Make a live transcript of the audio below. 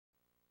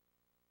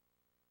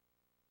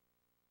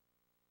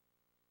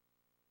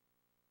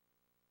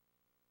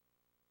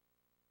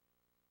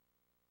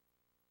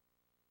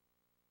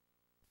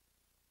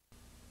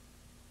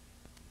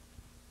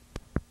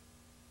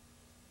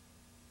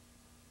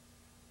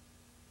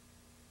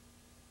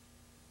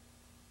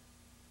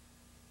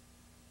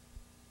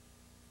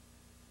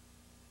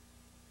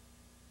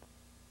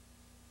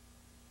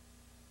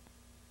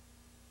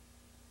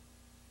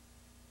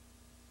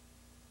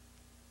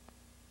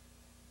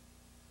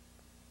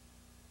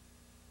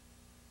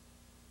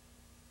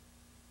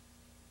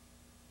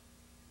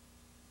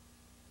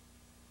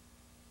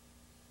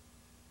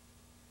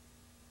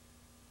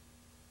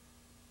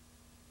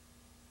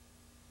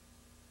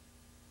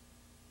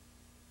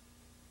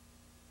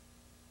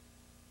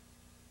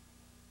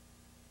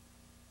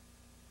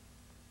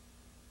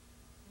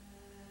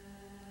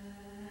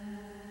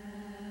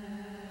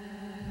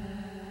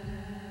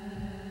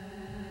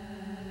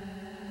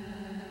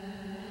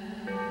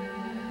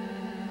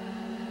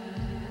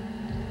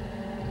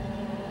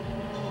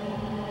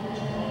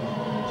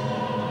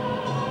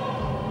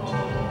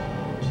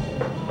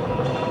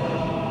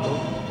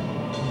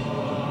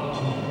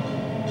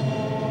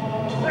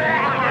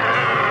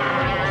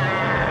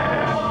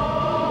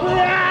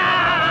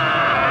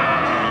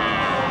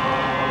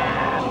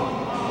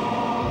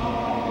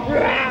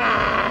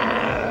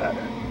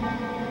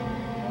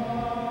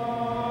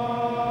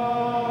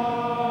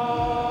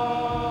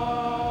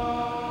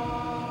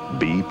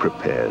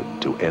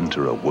prepared to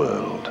enter a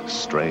world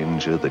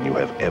stranger than you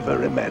have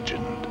ever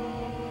imagined.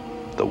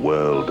 The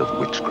world of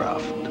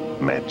witchcraft,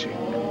 magic,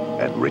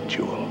 and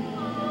ritual.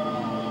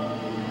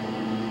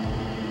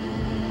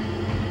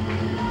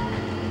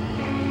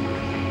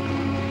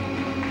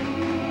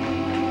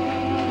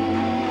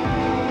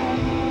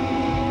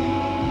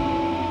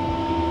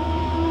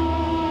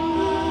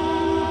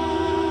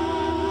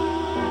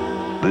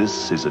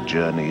 This is a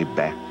journey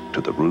back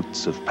to the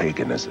roots of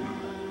paganism,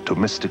 to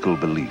mystical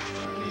belief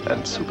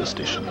and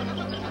superstition.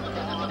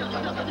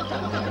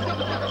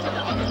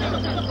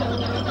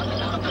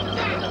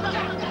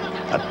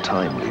 A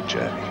timely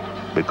journey,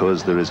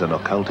 because there is an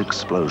occult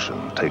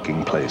explosion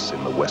taking place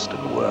in the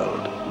Western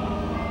world.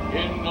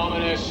 In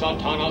nomine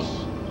Satanas,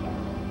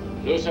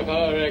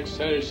 Lucifer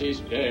excelsis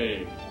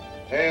Dei.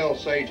 Hail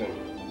Satan!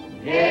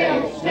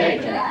 Hail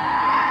Satan!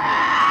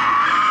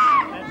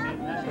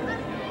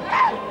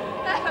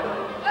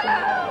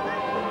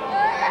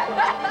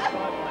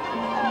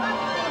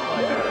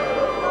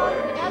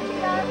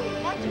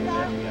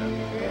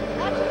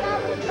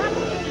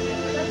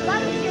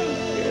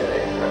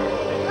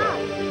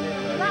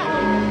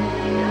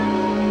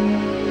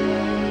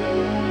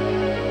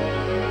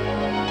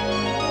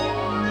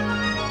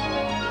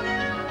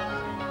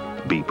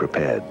 Be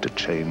prepared to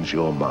change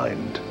your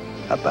mind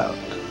about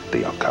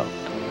the occult.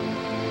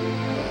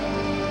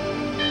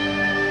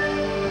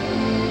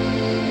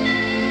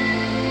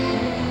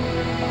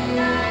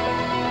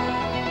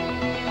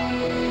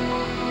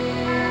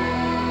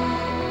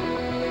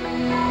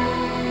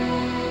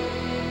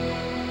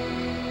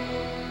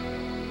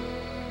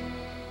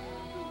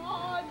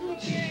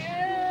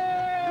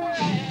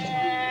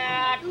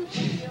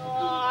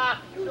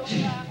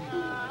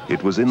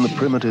 It was in the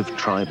primitive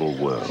tribal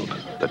world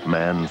that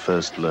man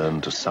first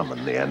learned to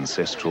summon the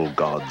ancestral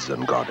gods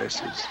and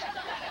goddesses,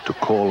 to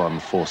call on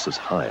forces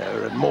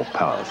higher and more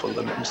powerful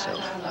than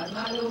himself.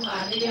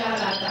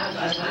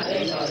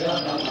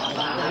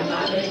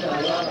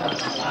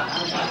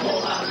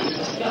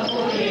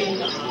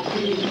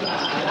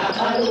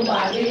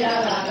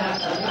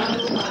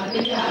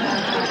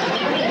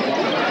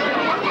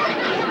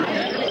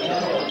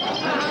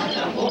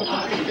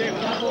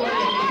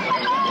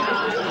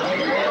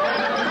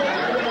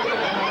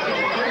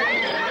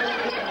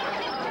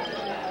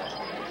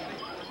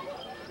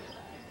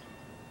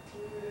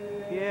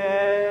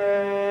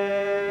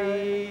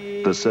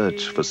 The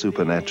search for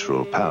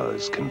supernatural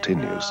powers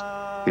continues,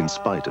 in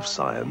spite of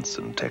science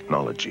and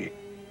technology.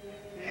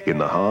 In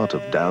the heart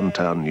of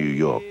downtown New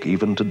York,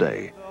 even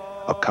today,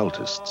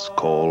 occultists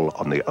call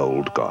on the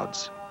old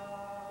gods.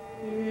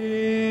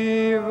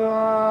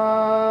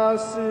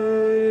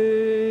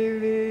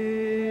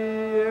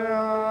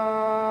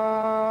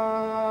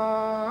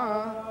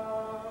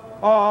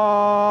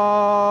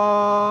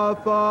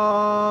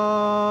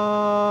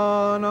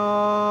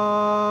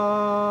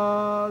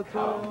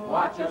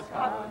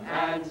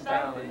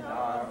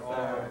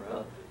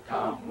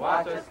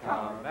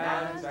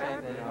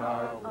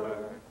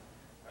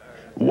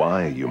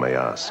 Why, you may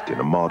ask, in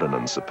a modern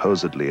and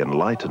supposedly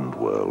enlightened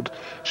world,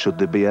 should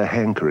there be a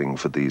hankering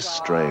for these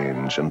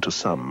strange and to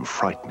some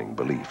frightening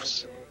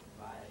beliefs?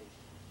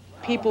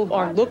 People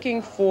are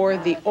looking for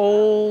the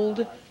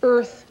old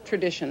earth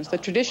traditions, the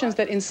traditions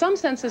that in some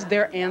senses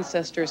their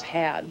ancestors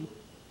had.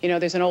 You know,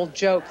 there's an old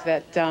joke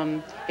that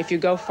if you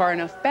go far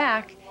enough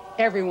back,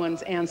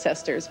 everyone's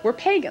ancestors were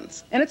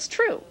pagans. And it's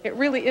true. It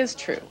really is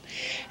true.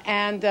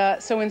 And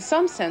so in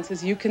some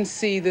senses, you can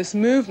see this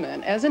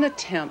movement as an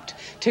attempt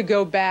to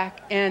go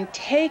back and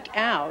take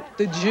out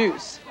the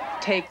juice,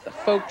 take the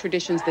folk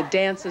traditions, the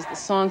dances, the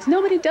songs.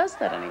 Nobody does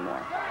that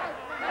anymore.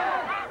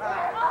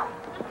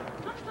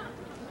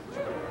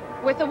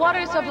 With the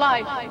waters of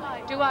life,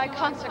 do I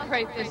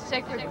consecrate this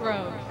sacred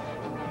grove.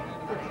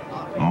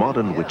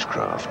 Modern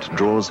witchcraft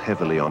draws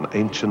heavily on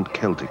ancient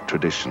Celtic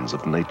traditions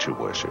of nature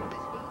worship.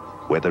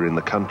 Whether in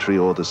the country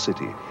or the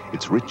city,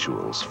 its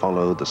rituals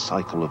follow the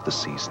cycle of the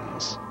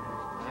seasons.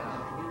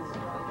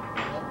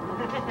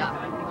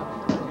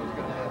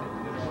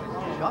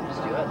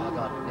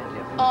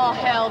 All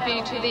hail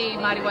be to thee,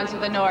 mighty ones of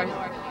the north.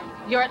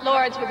 You're at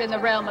lords within the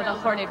realm of the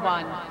horned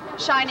one,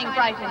 shining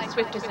bright and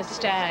swift as a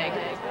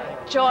stag.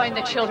 Join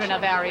the children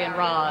of Aryan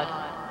Rod.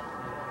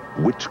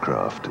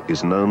 Witchcraft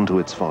is known to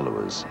its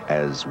followers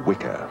as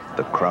Wicca,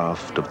 the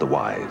craft of the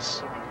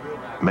wise.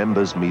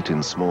 Members meet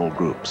in small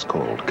groups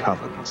called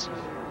covens.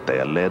 They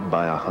are led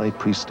by a high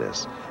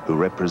priestess who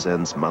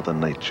represents Mother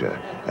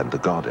Nature and the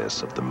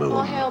goddess of the moon.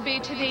 All hail be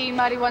to thee,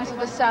 mighty ones of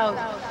the south.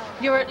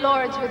 You're at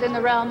lords within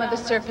the realm of the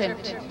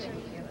serpent.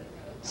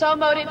 So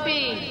mote it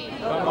be.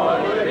 So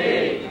mote it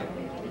be.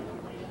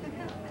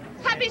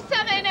 Happy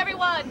Seven,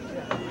 everyone!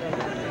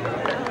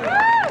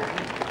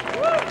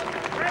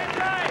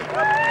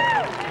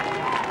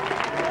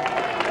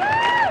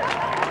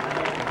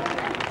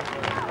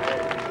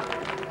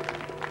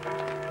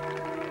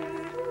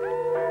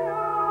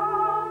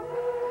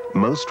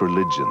 Most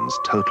religions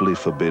totally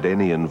forbid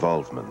any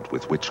involvement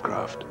with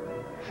witchcraft.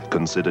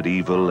 Considered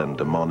evil and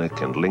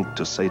demonic and linked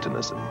to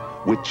Satanism,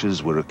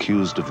 witches were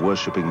accused of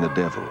worshipping the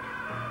devil.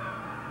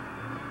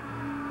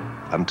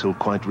 until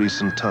quite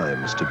recent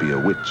times, to be a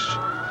witch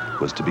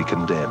was to be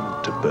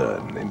condemned to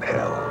burn in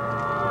hell.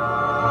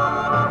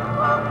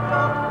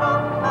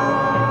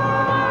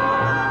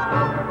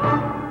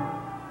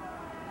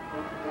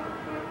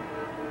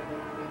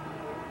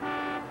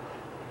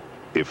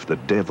 If the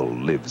devil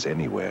lives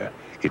anywhere,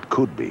 it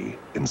could be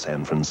in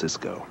San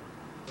Francisco.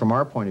 From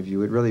our point of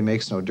view, it really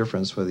makes no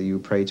difference whether you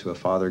pray to a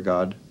father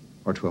god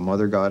or to a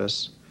mother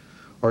goddess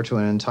or to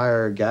an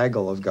entire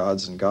gaggle of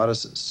gods and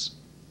goddesses.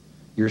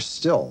 You're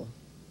still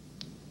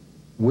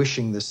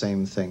wishing the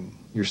same thing.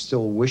 You're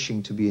still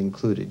wishing to be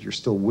included. You're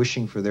still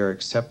wishing for their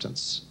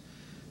acceptance.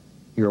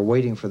 You're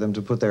waiting for them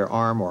to put their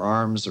arm or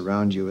arms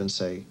around you and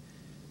say,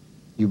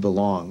 you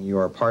belong, you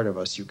are a part of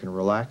us, you can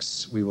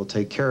relax, we will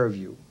take care of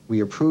you,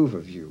 we approve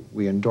of you,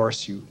 we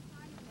endorse you.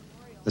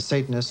 The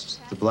Satanist,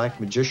 the black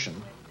magician,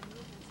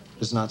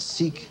 does not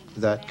seek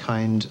that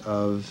kind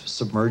of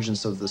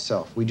submergence of the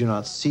self. We do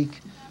not seek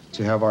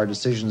to have our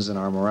decisions and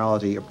our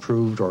morality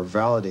approved or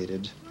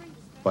validated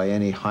by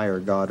any higher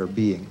god or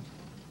being.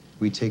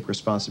 We take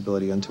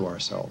responsibility unto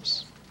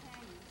ourselves.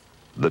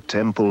 The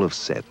Temple of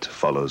Set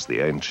follows the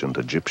ancient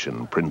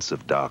Egyptian Prince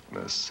of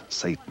Darkness,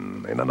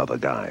 Satan, in another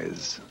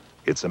guise.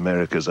 It's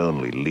America's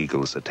only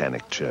legal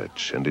satanic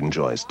church and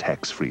enjoys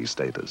tax-free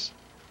status.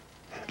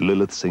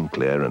 Lilith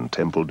Sinclair and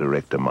temple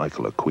director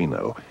Michael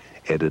Aquino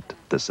edit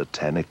the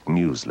satanic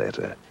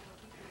newsletter.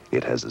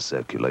 It has a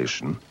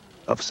circulation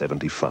of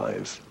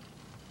 75.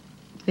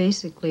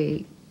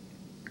 Basically,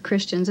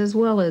 Christians, as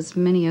well as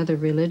many other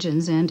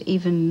religions, and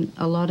even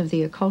a lot of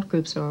the occult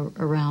groups are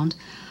around,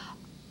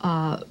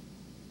 are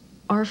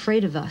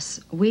afraid of us.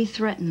 We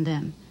threaten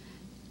them,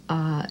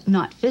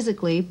 not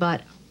physically,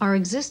 but our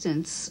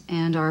existence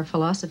and our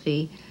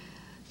philosophy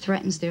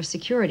threatens their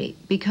security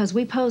because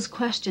we pose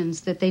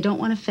questions that they don't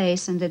want to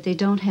face and that they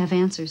don't have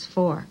answers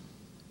for.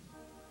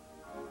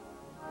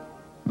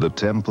 The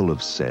Temple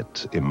of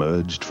Set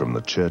emerged from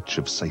the Church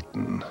of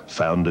Satan,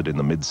 founded in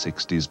the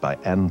mid-60s by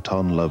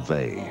Anton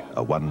LaVey,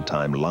 a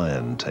one-time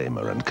lion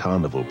tamer and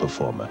carnival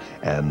performer,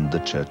 and the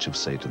Church of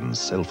Satan's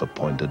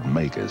self-appointed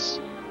magus.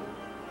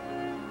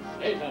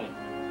 Satan,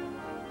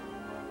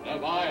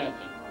 Leviathan,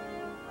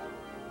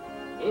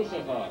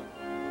 Lucifer,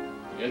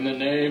 in the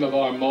name of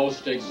our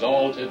most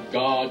exalted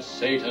God,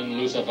 Satan,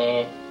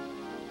 Lucifer,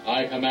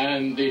 I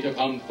command thee to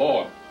come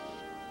forth.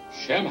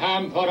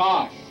 Shemham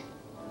Parash.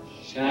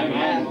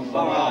 Shemham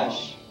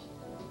Parash.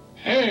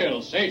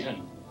 Hail,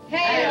 Satan.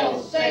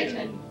 Hail,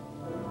 Satan.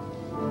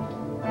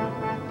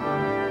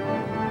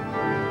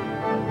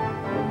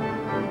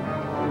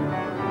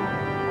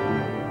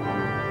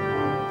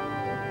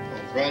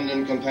 O friend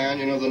and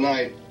companion of the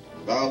night,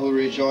 thou who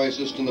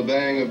rejoicest in the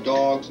baying of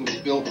dogs and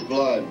spilt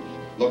blood,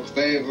 look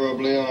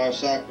favorably on our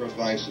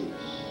sacrifices.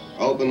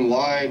 Open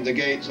wide the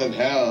gates of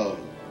hell,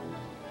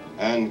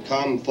 and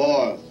come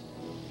forth.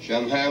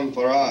 Shemham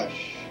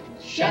Parash.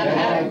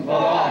 Shemham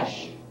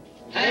Parash.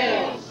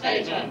 Hail,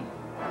 Satan.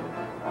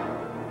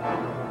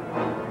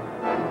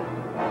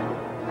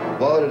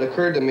 Well, it had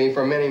occurred to me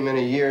for many,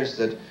 many years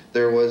that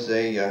there was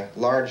a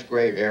large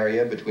gray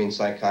area between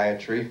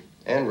psychiatry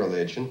and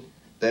religion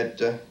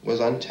that was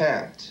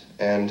untapped,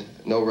 and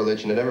no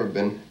religion had ever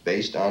been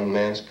based on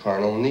man's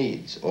carnal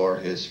needs or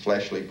his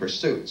fleshly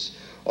pursuits.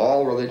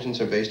 All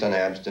religions are based on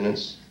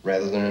abstinence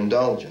rather than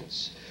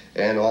indulgence,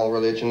 and all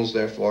religions,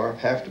 therefore,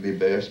 have to be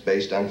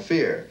based on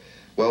fear.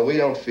 Well, we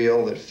don't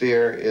feel that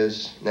fear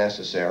is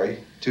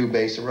necessary to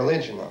base a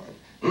religion on.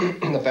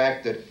 The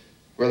fact that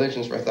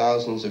religions for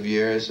thousands of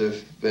years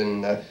have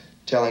been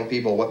telling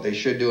people what they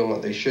should do and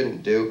what they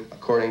shouldn't do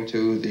according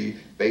to the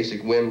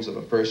basic whims of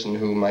a person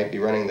who might be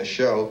running the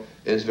show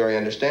is very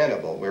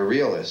understandable. We're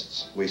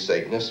realists, we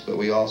Satanists, but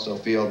we also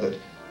feel that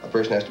a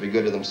person has to be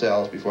good to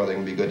themselves before they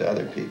can be good to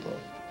other people.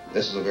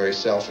 This is a very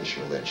selfish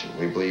religion.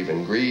 We believe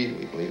in greed,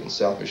 we believe in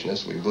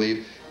selfishness, we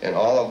believe in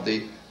all of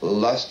the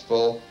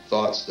lustful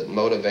thoughts that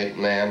motivate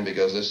man,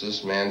 because this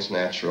is man's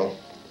natural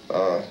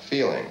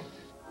feeling.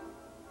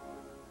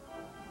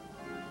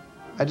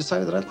 I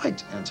decided that I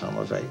liked Anton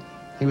LaVey.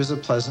 He was a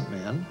pleasant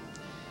man.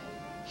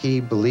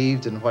 He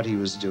believed in what he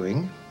was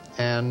doing,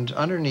 and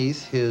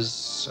underneath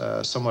his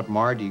somewhat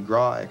Mardi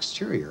Gras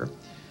exterior,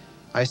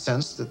 I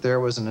sensed that there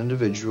was an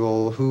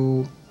individual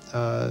who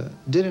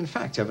did in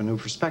fact have a new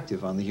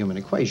perspective on the human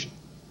equation,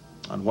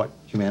 on what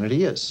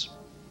humanity is.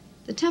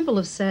 The Temple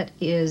of Set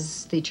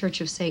is the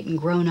Church of Satan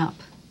grown up.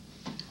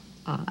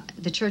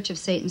 The Church of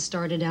Satan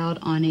started out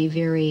on a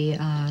very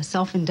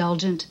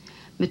self-indulgent,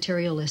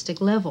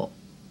 materialistic level.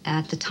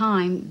 At the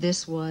time,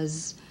 this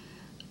was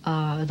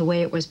the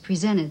way it was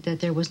presented, that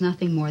there was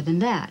nothing more than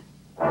that.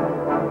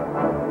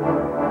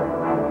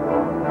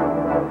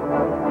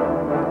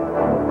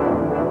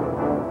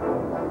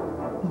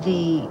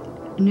 The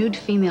nude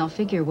female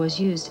figure was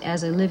used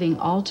as a living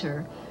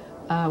altar,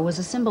 was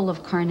a symbol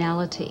of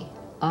carnality,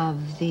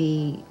 of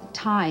the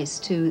ties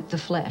to the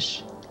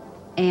flesh.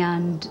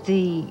 And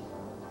the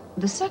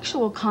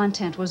sexual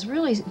content was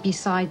really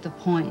beside the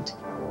point.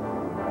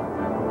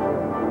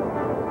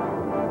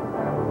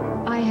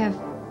 I have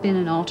been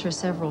an altar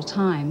several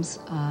times.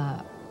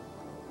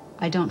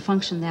 I don't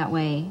function that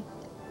way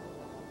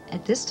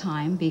at this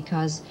time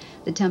because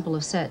the Temple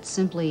of Set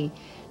simply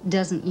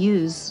doesn't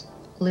use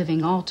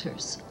living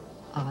altars.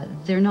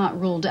 They're not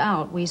ruled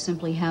out. We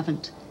simply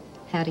haven't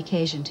had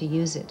occasion to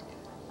use it.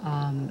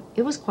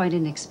 It was quite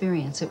an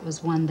experience. It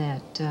was one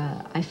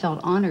that I felt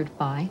honored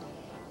by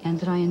and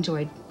that I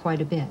enjoyed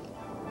quite a bit.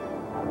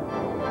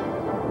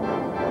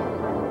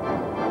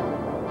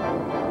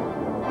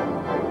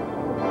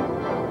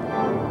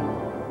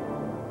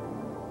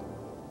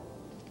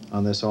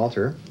 On this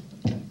altar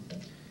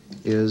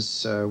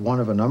is one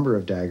of a number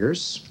of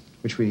daggers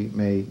which we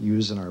may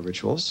use in our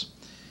rituals.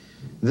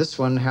 This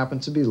one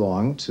happened to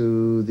belong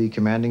to the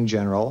commanding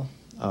general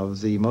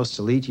of the most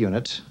elite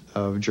unit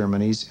of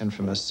Germany's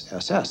infamous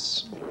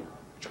SS,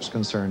 which was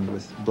concerned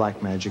with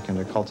black magic and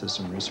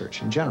occultism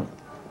research in general.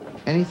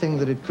 Anything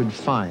that it could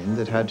find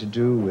that had to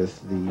do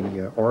with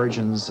the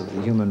origins of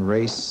the human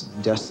race,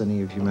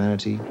 destiny of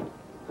humanity.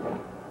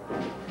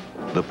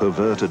 The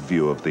perverted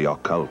view of the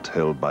occult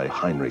held by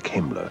Heinrich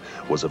Himmler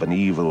was of an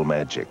evil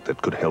magic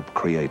that could help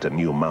create a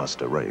new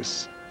master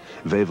race.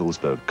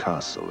 Wewelsburg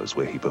Castle is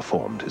where he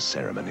performed his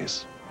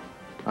ceremonies.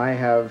 I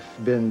have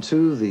been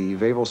to the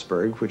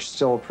Wewelsburg, which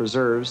still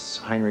preserves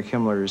Heinrich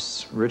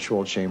Himmler's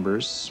ritual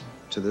chambers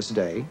to this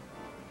day,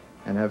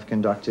 and have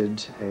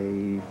conducted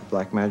a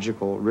black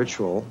magical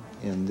ritual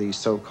in the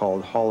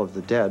so-called Hall of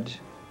the Dead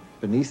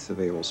beneath the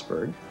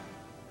Wewelsburg.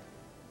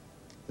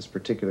 This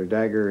particular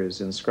dagger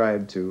is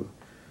inscribed to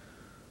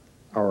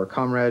our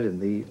comrade in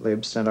the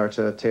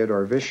Leibstandarte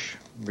Theodor Wisch,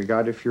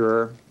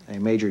 Brigadeführer, a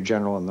major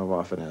general in the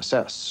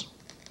Waffen-SS.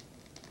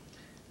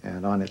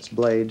 And on its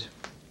blade,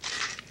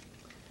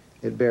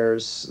 it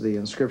bears the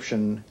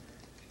inscription,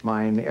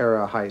 Mein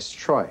Ehre heißt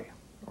Treu,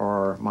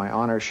 or my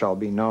honor shall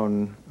be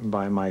known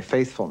by my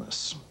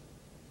faithfulness.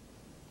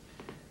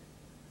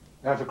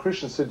 Now, if a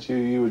Christian said to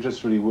you, you were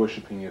just really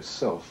worshipping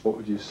yourself, what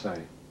would you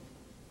say?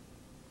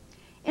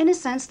 In a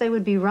sense, they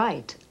would be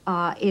right.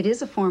 It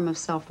is a form of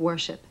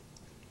self-worship.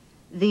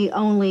 The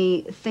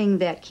only thing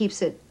that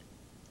keeps it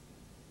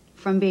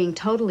from being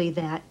totally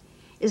that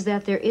is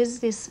that there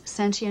is this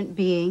sentient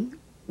being,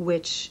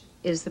 which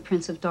is the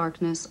Prince of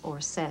Darkness,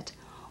 or Set,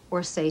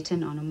 or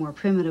Satan on a more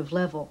primitive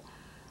level.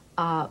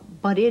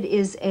 But it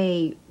is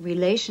a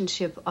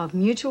relationship of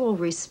mutual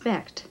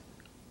respect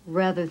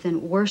rather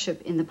than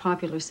worship in the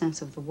popular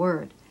sense of the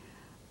word.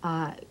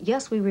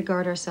 Yes, we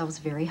regard ourselves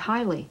very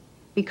highly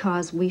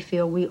because we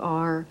feel we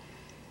are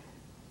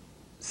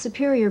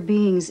superior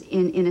beings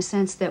in a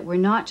sense that we're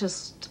not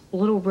just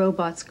little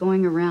robots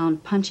going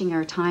around punching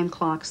our time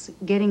clocks,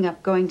 getting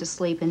up, going to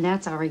sleep, and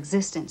that's our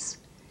existence.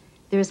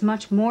 There's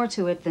much more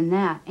to it than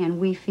that, and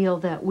we feel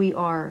that we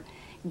are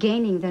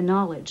gaining the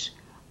knowledge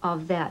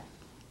of that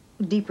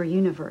deeper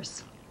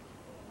universe.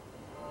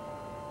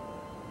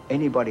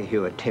 Anybody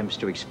who attempts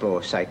to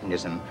explore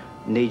Satanism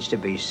needs to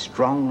be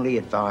strongly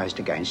advised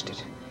against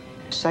it.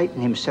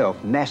 Satan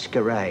himself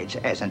masquerades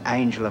as an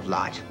angel of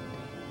light.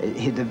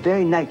 The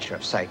very nature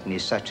of Satan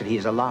is such that he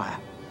is a liar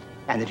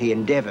and that he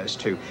endeavors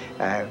to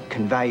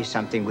convey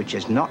something which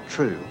is not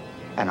true.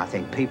 And I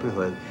think people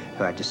who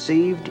are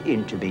deceived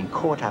into being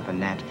caught up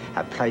in that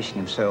are placing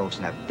themselves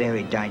in a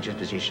very dangerous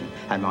position.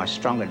 And my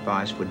strong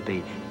advice would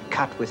be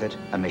cut with it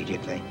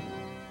immediately.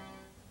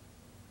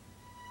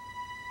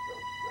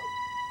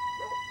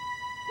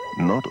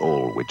 Not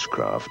all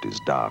witchcraft is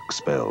dark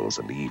spells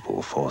and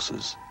evil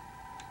forces.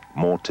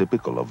 More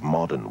typical of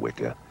modern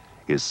Wicca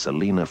is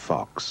Selena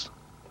Fox.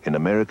 In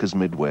America's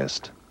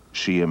Midwest,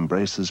 she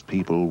embraces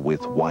people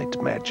with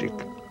white magic.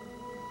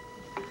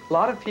 A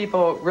lot of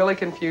people really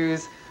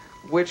confuse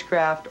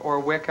witchcraft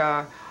or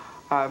Wicca,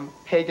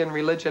 pagan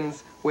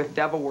religions, with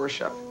devil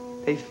worship.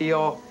 They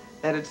feel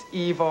that it's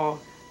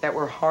evil, that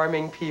we're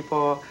harming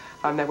people,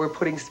 that we're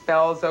putting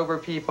spells over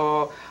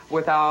people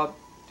without,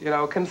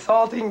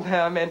 consulting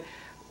them, and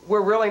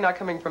we're really not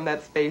coming from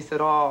that space at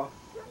all.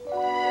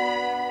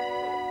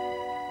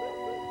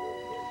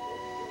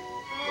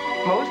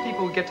 Most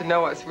people who get to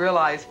know us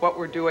realize what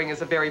we're doing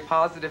is a very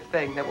positive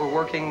thing, that we're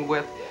working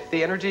with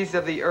the energies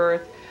of the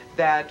earth,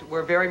 that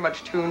we're very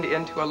much tuned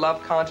into a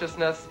love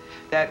consciousness,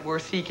 that we're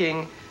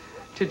seeking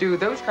to do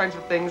those kinds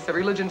of things that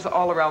religions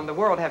all around the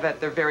world have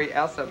at their very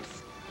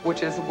essence,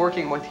 which is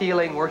working with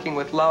healing, working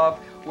with love,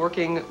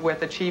 working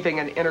with achieving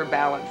an inner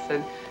balance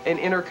and an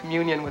inner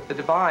communion with the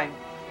divine.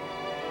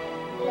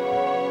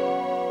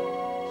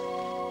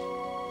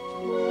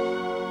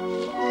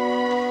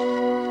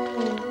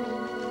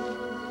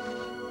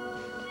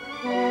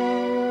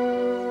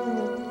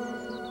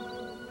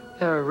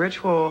 The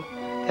ritual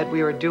that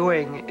we are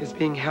doing is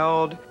being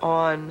held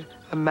on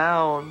a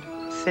mound,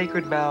 a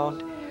sacred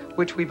mound,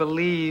 which we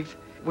believe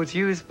was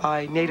used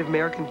by Native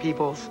American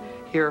peoples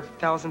here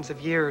thousands of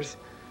years.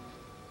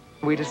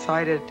 We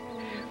decided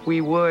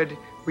we would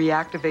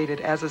reactivate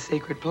it as a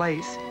sacred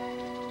place.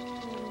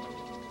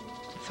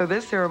 So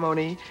this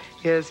ceremony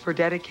is for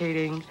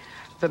dedicating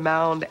the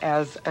mound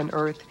as an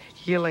earth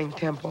healing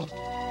temple.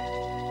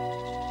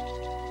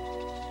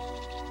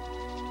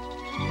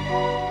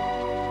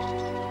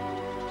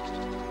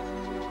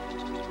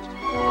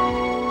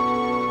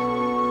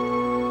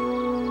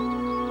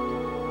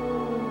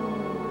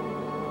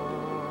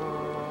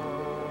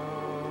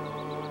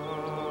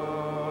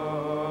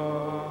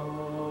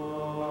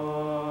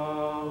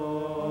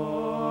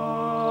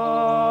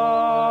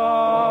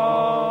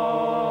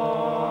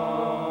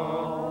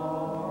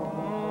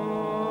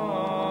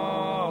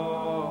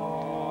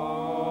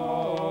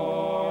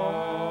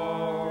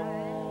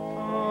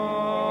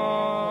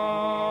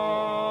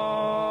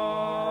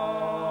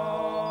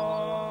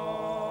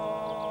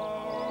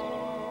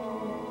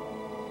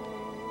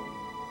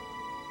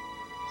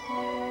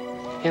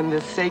 In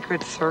this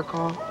sacred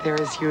circle, there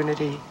is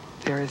unity,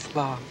 there is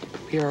love.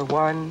 We are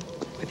one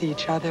with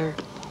each other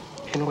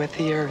and with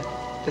the earth,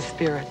 the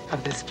spirit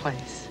of this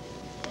place.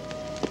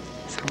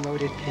 So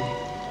mote it be.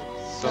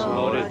 So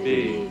mote it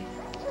be.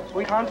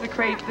 We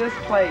consecrate this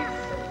place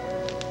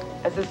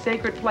as a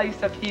sacred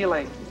place of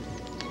healing.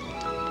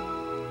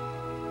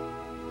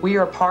 We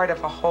are part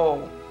of a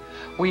whole.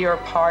 We are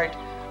part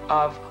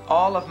of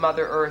all of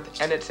Mother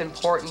Earth, and it's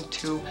important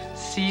to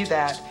see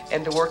that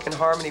and to work in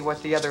harmony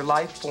with the other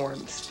life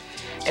forms.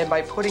 And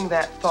by putting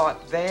that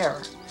thought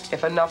there,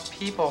 if enough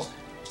people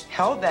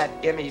held that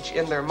image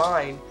in their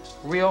mind,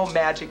 real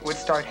magic would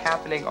start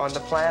happening on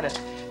the planet.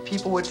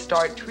 People would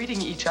start treating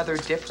each other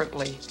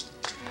differently.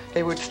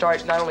 They would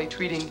start not only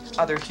treating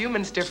other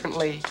humans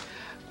differently,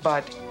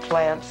 but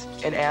plants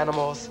and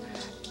animals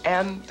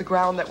and the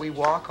ground that we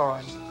walk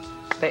on,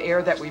 the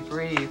air that we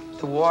breathe,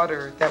 the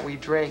water that we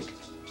drink.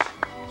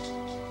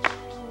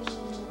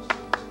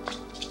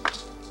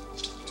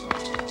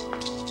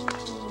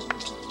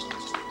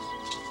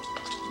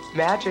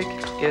 Magic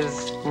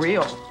is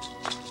real.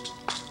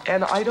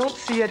 And I don't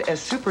see it as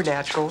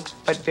supernatural,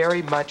 but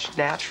very much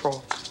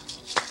natural.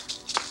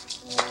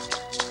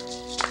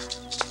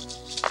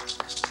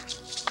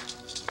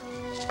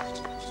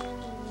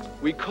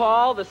 We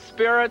call the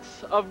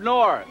spirits of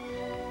North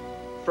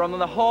from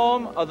the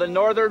home of the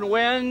northern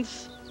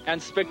winds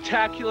and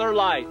spectacular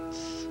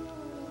lights.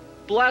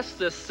 Bless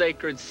this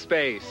sacred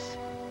space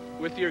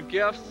with your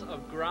gifts of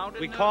groundedness.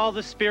 We call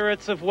the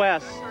spirits of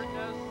West,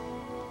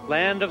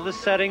 land of the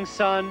setting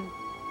sun,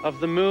 of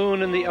the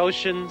moon and the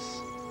oceans,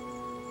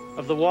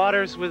 of the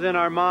waters within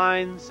our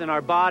minds and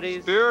our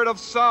bodies. Spirit of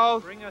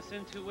South, bring us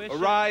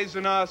intuition, arise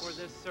in us,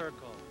 for this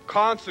circle.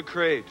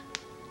 Consecrate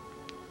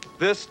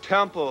this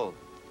temple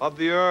of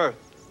the earth.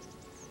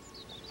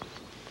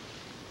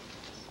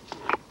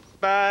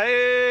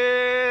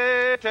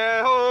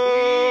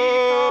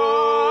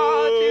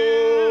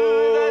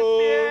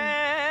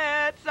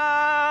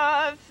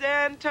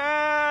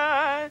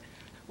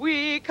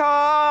 We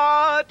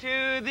call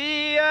to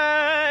the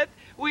earth,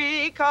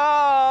 we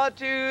call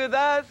to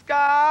the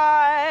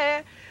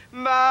sky.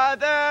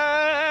 Mother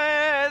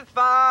Earth,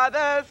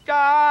 Father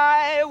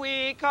Sky,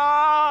 we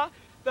call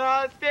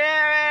the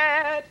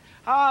spirit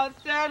of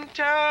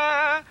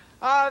center,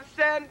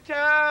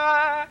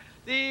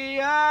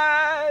 the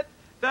earth,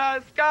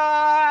 the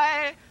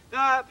sky,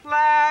 the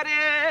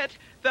planet,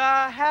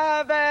 the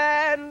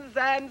heavens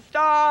and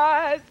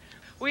stars.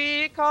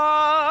 We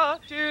call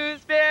to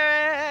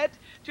spirit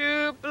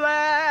to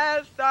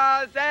bless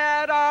us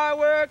that are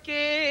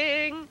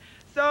working,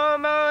 so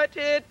mote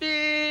it be.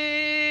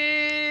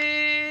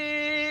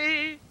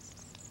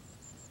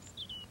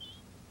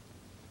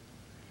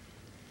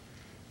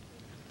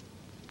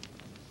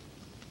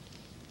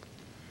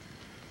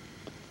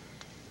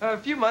 A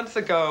few months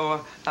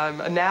ago,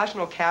 a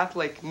national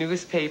Catholic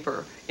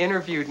newspaper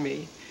interviewed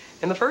me.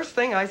 And the first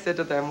thing I said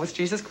to them was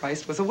Jesus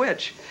Christ was a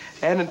witch.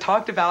 And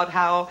talked about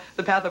how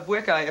the path of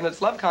Wicca and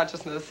its love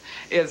consciousness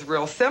is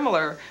real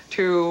similar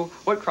to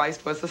what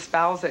Christ was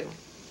espousing.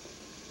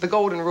 The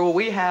golden rule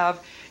we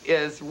have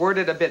is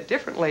worded a bit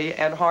differently,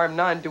 and harm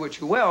none, do what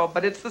you will,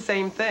 but it's the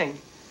same thing.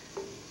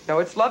 No,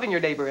 it's loving your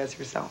neighbor as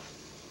yourself.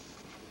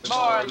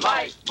 More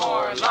light,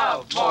 more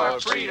love, more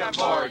freedom,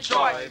 more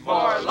joy.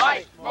 More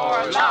light,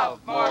 more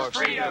love, more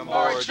freedom,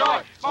 more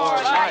joy.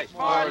 More light,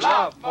 more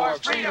love, more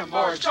freedom,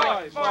 more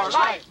joy. More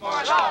light,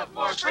 more love,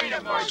 more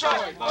freedom, more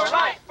joy. More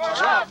light, more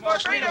love, more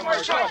freedom,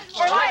 more joy.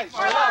 More light,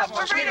 more love,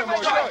 more freedom, more joy. More light, more love, more freedom,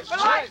 more joy. More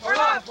light, more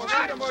love, more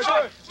freedom, more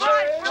joy.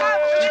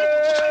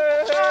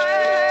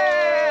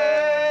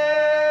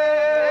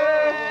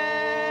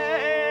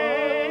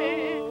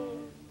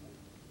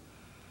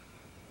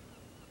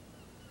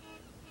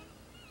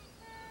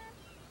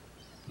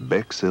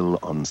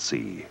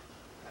 Bexhill-on-Sea,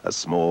 a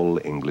small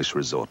English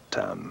resort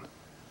town.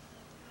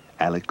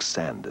 Alex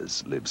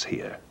Sanders lives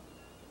here.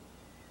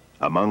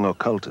 Among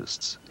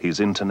occultists, he's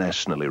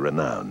internationally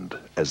renowned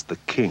as the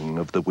king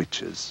of the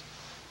witches.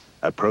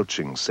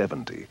 Approaching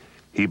 70,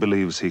 he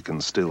believes he can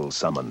still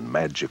summon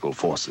magical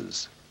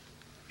forces.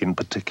 In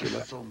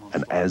particular,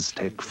 an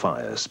Aztec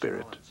fire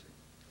spirit.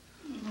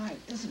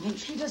 Right, doesn't it?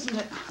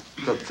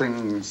 The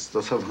things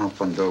that have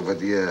happened over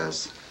the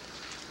years.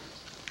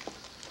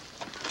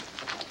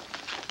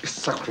 It's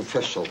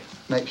sacrificial.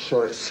 Make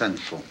sure it's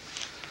central.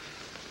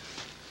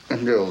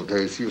 In the old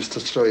days, he used to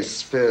throw his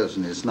spears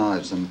and his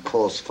knives and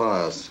cause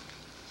fires.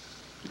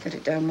 Get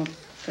it down more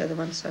further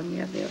one side and we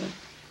have the other.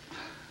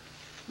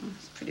 Oh,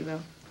 that's pretty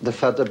well. The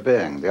feathered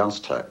being, the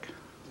Aztec,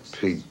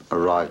 he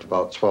arrived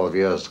about 12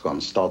 years ago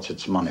and started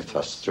to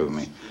manifest through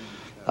me.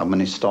 And when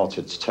he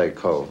started to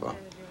take over,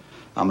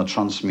 I'm a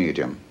trance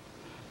medium.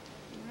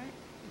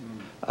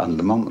 And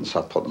the moments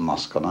I put the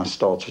mask on, I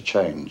start to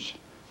change.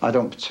 I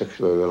don't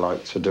particularly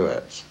like to do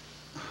it.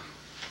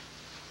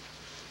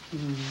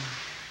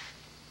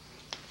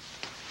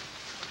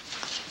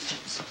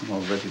 I'm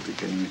already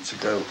beginning to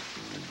go.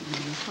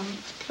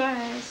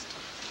 Closed.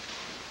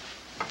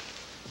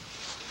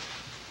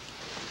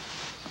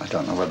 I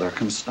don't know whether I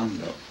can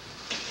stand up.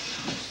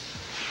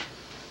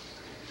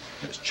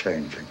 It's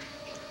changing.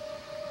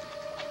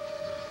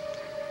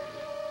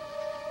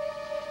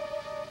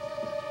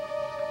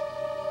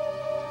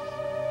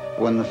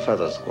 When the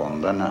feather's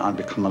gone, then I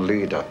become a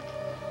leader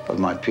of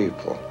my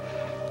people,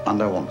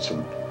 and I want to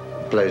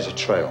blaze a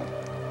trail.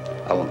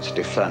 I want to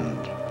defend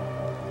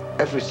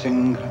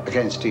everything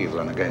against evil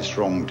and against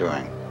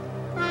wrongdoing.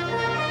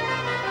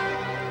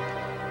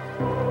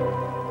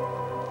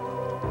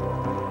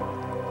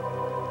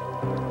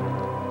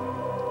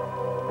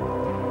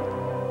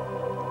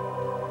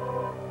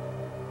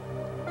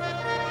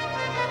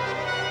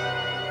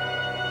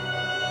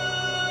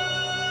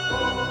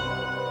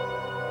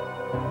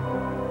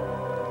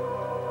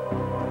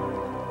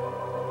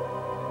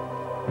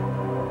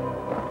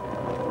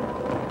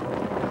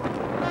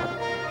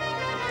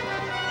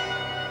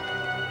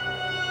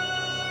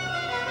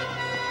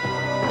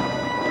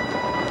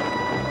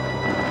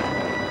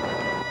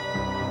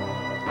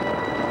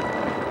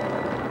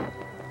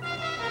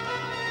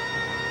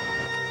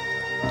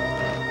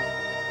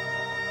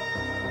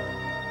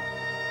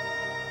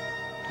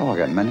 Oh, I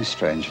get many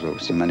strange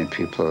looks, and many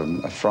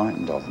people are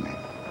frightened of me.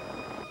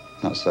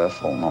 That's their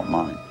fault, not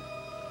mine.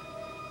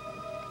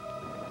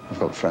 I've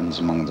got friends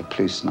among the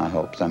police, and I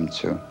help them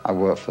too. I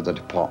work for the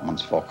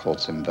Department of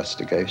Occult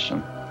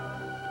Investigation.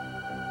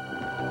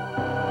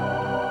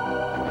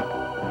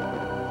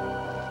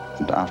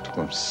 And I have to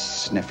go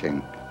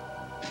sniffing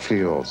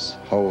fields,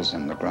 holes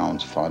in the ground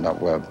to find out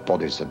where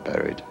bodies are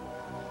buried.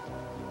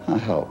 I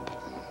help.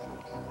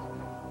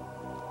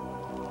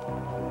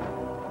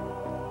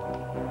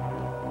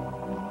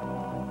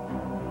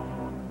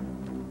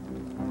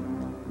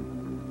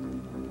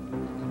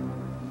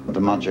 The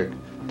magic,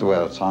 the way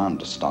that I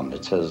understand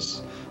it,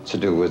 is to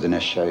do with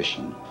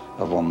initiation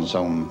of one's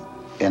own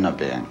inner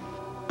being.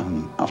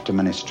 And after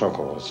many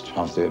struggles, to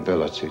have the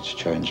ability to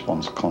change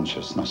one's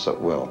consciousness at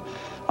will.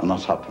 And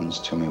that happens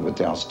to me with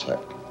the Aztec.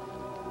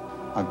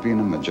 I've been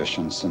a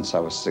magician since I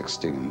was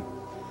 16.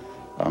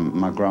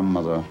 My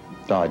grandmother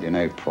died in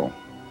April.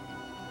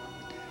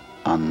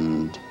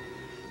 And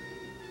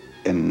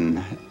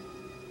in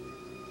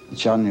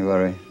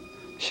January,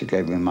 she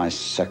gave me my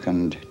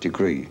second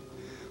degree,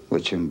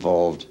 which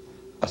involved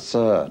a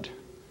third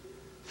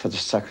for the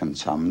second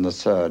time. And the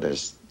third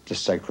is the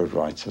sacred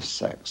rite of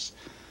sex.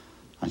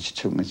 And she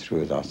took me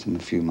through that, and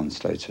a few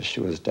months later, she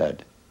was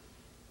dead.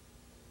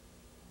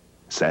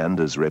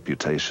 Sanders'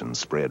 reputation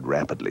spread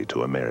rapidly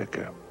to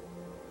America.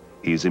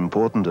 He's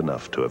important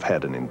enough to have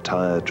had an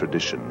entire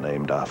tradition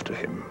named after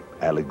him,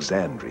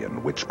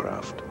 Alexandrian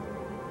witchcraft.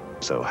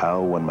 So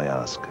how, one may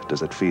ask,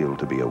 does it feel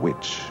to be a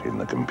witch in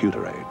the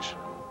computer age?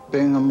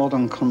 Being a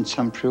modern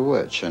contemporary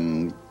witch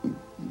in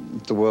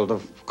the world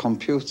of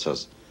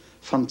computers,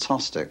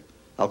 fantastic.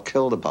 I'll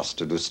kill the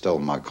bastard who stole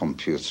my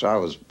computer. I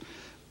was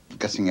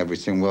getting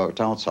everything worked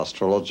out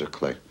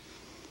astrologically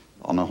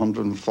on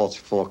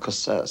 144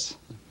 cassettes.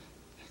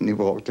 And he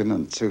walked in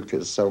and took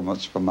it. So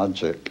much for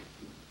magic.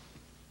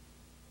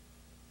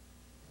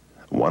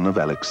 One of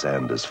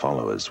Alexander's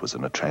followers was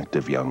an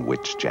attractive young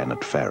witch,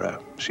 Janet Farrer.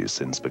 She has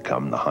since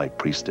become the high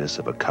priestess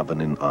of a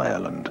coven in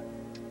Ireland.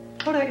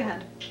 Hold out your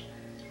hand.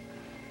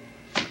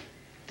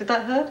 Did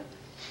that hurt?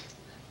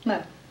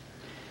 No.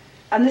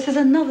 And this is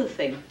another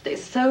thing that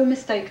is so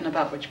mistaken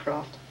about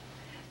witchcraft,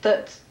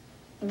 that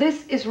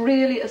this is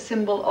really a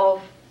symbol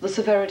of the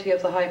severity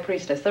of the high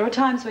priestess. There are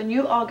times when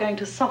you are going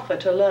to suffer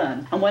to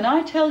learn, and when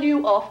I tell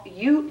you off,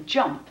 you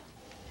jump.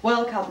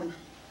 Well, cousin,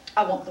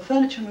 I want the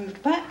furniture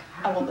moved back,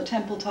 I want the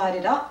temple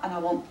tidied up, and I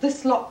want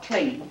this lot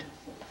cleaned.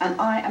 And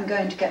I am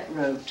going to get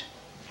robed.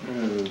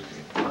 Okay.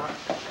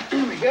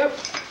 Here we go.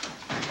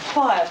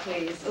 Fire,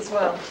 please, as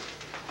well.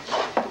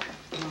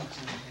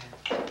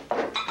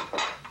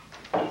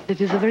 It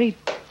is a very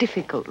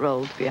difficult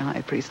role to be a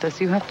high priestess.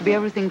 You have to be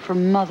everything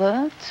from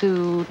mother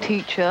to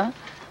teacher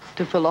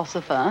to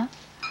philosopher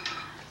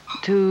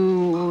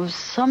to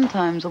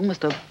sometimes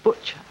almost a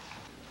butcher.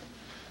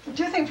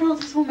 Do you think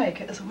Francis will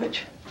make it as a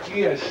witch?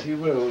 Yes, he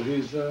will.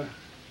 He's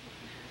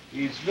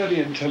very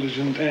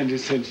intelligent and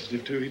is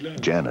sensitive to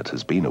it. Janet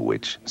has been a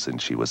witch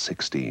since she was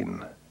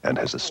 16 and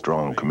has a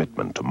strong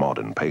commitment to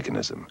modern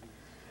paganism.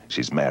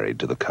 She's married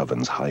to the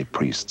coven's high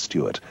priest,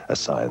 Stuart, a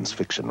science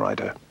fiction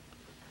writer.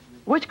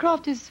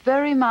 Witchcraft is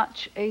very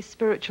much a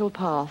spiritual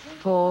path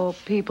for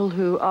people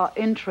who are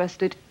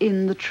interested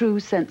in the true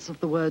sense of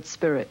the word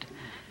spirit.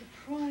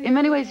 In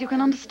many ways, you can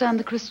understand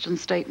the Christian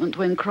statement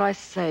when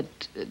Christ said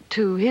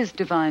to his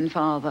divine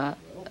Father,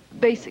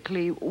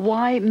 basically,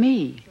 why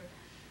me?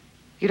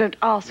 You don't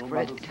ask for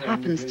it, it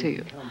happens to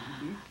you.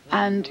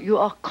 And you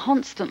are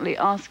constantly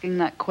asking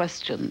that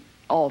question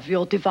of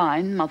your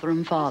divine mother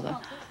and father.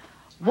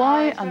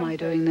 Why am I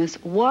doing this?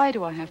 Why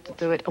do I have to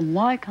do it? And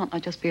why can't I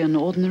just be an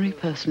ordinary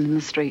person in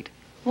the street?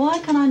 Why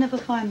can I never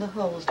find the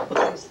holes to put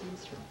these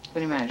things through? What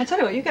do you mean? I tell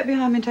you what, you get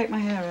behind me and take my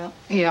hair out.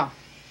 Yeah.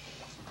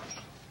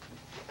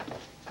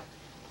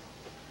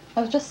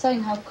 I was just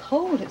saying how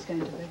cold it's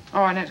going to be.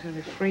 Oh, I know it's going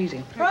to be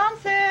freezing.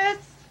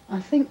 Francis! I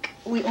think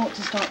we ought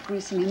to start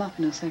greasing him up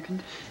in a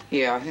second.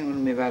 Yeah, I think it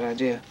wouldn't be a bad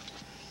idea.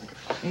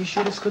 Are you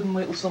sure this couldn't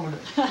wait till summer?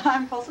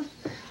 I'm positive.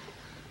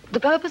 The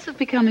purpose of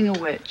becoming a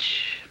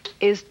witch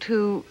is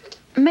to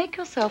make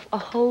yourself a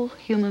whole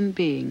human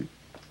being.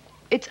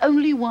 It's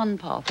only one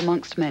path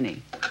amongst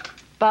many.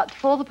 But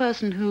for the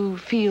person who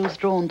feels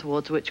drawn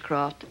towards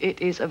witchcraft,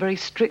 it is a very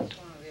strict,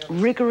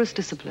 rigorous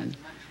discipline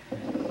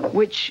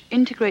which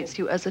integrates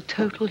you as a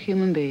total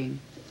human being.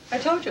 I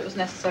told you it was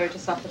necessary to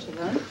suffer to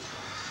learn.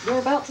 You're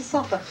about to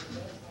suffer.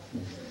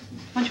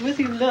 Mind you,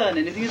 whether you learn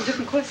anything is a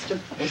different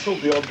question. I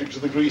thought the object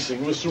of the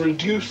greasing was to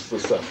reduce the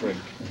suffering.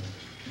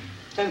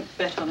 Don't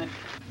bet on it.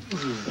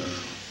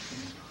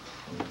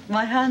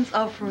 My hands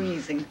are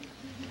freezing.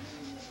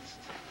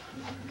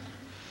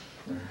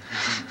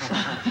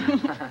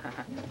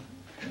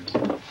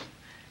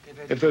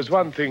 If there's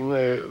one thing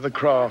the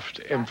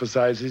craft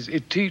emphasizes,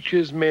 it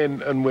teaches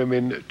men and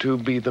women to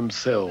be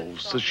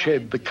themselves, to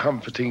shed the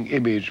comforting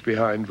image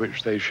behind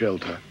which they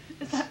shelter.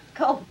 Is that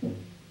cold?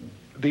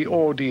 The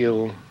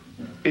ordeal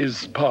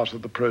is part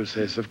of the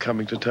process of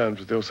coming to terms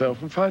with yourself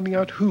and finding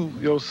out who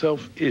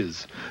yourself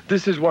is.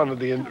 This is one of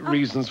the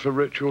reasons for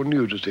ritual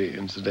nudity,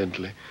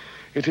 incidentally.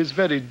 It is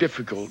very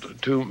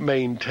difficult to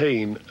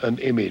maintain an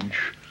image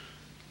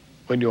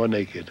when you're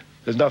naked.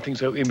 There's nothing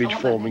so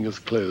image-forming as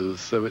clothes,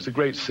 so it's a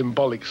great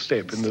symbolic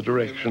step in the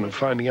direction of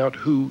finding out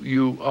who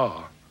you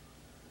are.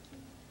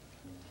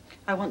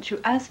 I want you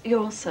as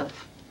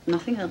yourself,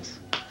 nothing else.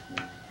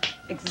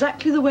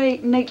 Exactly the way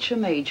nature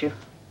made you.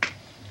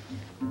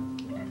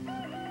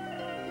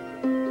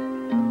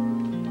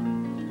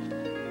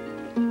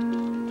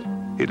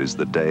 It is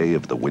the day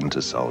of the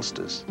winter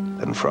solstice,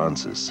 and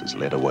Francis is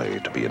led away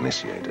to be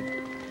initiated.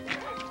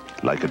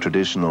 Like a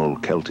traditional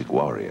Celtic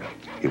warrior,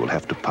 he will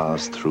have to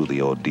pass through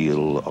the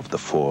ordeal of the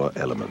 4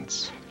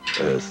 elements: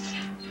 earth,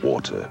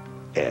 water,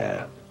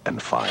 air,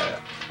 and fire.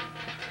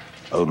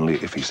 Only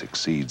if he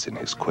succeeds in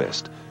his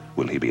quest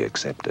will he be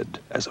accepted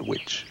as a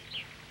witch.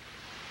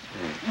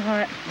 All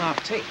right,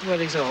 Mark, take the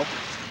wellies off.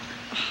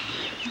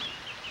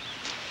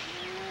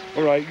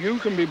 All right, you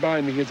can be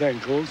binding his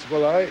ankles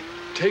while I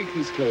take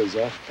his clothes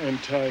off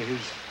and tie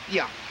his...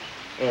 Yeah.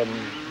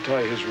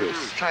 Tie his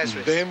wrists. Tie his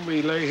wrists. Then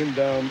we lay him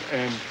down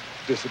and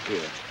disappear.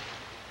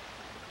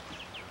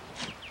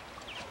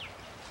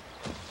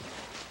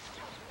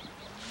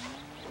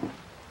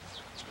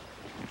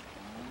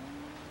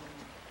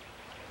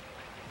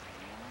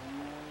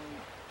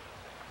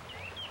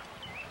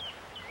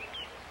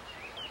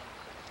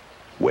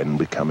 When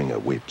becoming a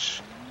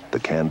witch, the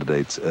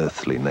candidate's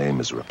earthly name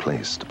is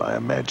replaced by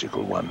a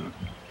magical one.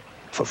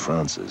 For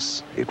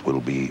Francis, it will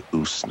be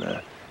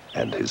Usna,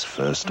 and his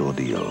first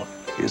ordeal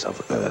is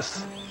of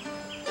earth.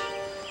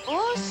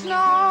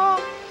 Usna!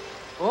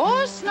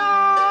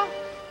 Usna!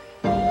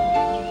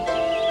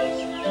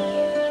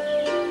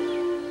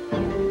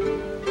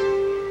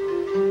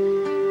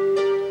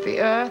 The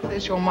earth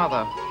is your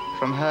mother.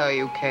 From her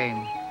you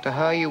came. To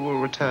her you will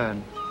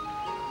return.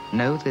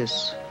 Know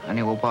this, and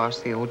you will pass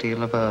the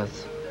ordeal of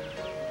earth.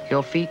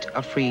 Your feet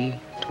are free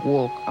to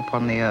walk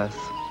upon the earth.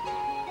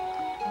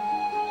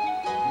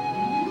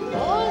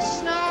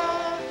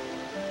 Usna!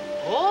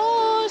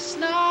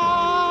 Usna!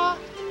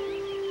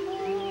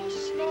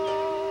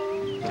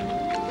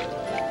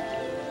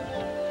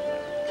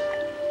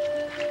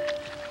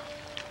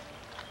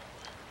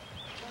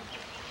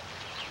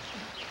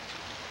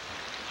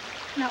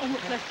 Now all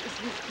that's left is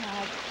his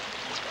cloud.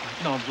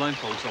 No,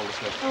 blindfold's all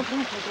that's left. Oh,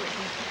 blindfold,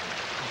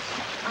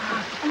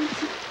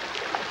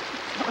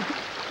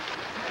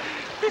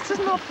 This is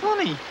not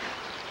funny.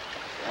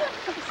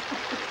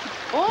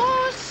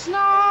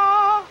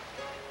 Usna!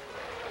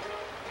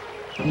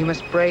 You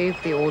must brave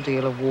the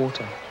ordeal of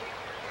water.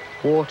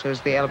 Water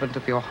is the element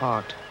of your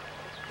heart,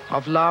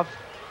 of love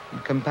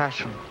and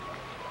compassion.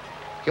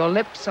 Your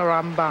lips are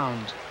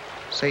unbound,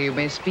 so you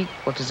may speak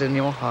what is in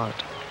your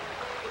heart.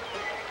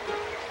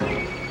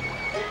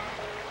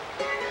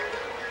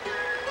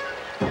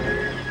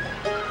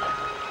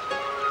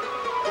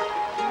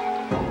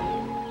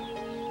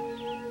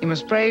 You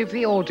must brave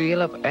the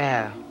ordeal of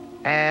air.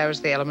 Air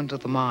is the element of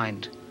the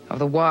mind, of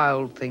the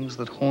wild things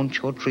that haunt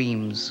your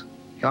dreams.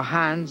 Your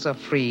hands are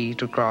free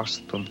to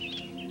grasp them.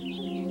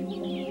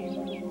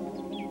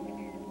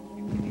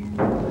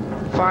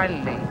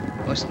 Finally,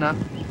 Usna,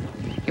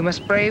 you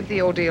must brave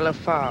the ordeal of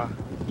fire.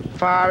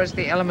 Fire is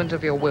the element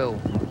of your will,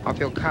 of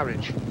your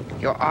courage.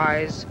 Your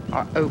eyes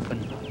are open,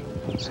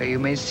 so you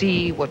may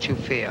see what you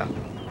fear.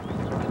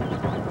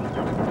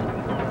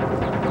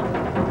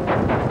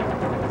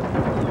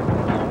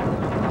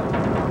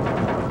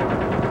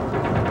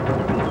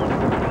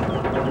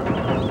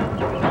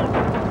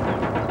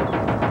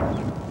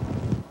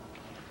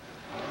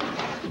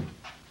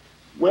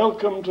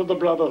 Welcome to the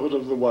Brotherhood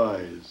of the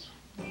Wise.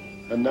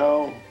 And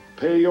now,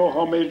 pay your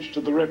homage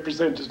to the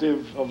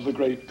representative of the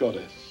great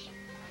goddess.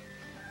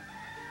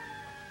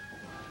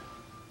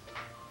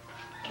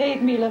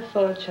 Céad míle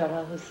fóilte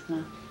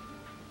Usna.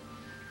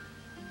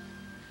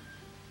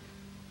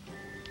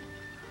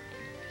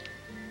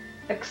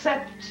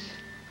 Accept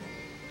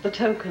the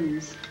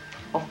tokens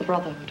of the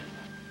Brotherhood.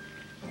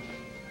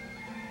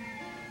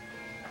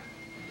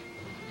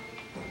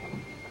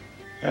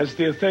 As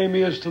the Athame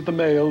is to the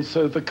male,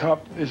 so the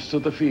cup is to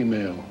the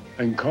female,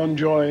 and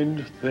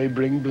conjoined they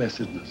bring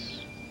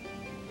blessedness.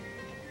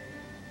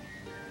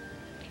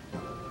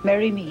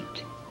 Merry meet.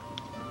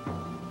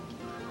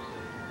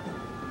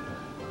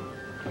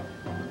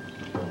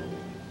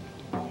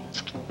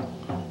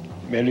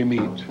 Merry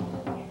meet.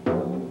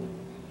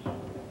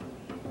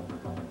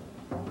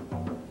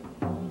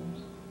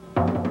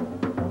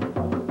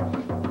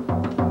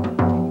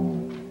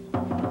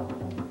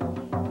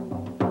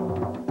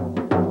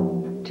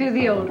 To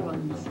the old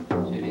ones.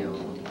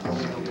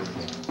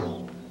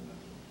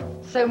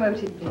 So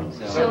mote it be.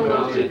 So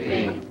mote it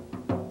be.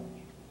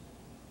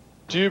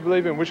 Do you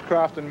believe in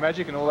witchcraft and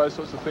magic and all those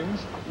sorts of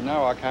things?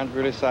 No, I can't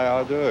really say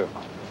I do.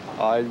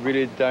 I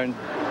really don't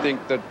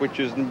think that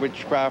witches and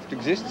witchcraft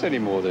exists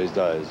anymore these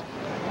days.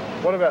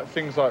 What about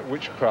things like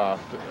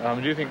witchcraft?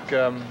 Do you think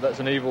that's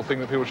an evil thing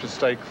that people should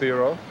stay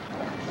clear of?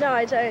 No,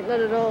 I don't,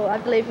 not at all. I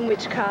believe in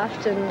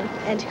witchcraft and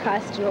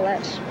Antichrist and all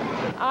that.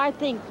 I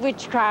think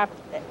witchcraft,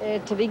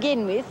 to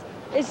begin with,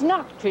 is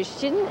not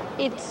Christian,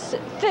 it's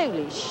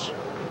foolish.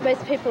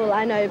 Most people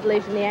I know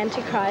believe in the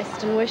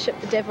Antichrist and worship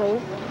the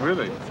devil.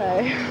 Really?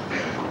 So...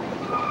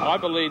 I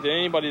believe that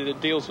anybody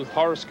that deals with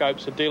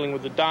horoscopes are dealing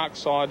with the dark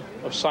side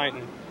of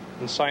Satan.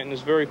 And Satan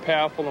is very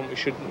powerful, and we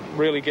should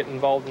really get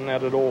involved in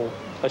that at all.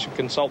 They should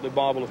consult their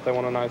Bible if they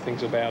want to know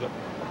things about it.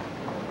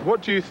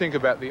 What do you think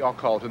about the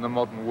occult in the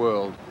modern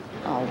world?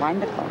 Oh,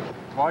 wonderful.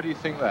 Why do you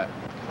think that?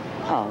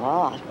 Oh,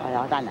 well,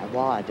 I don't know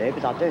why I do,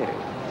 but I do.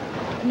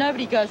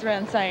 Nobody goes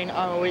around saying,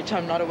 I'm a witch,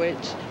 I'm not a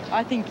witch.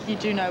 I think you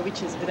do know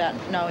witches without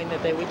knowing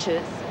that they're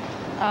witches.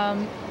 Are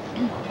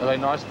they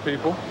nice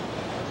people?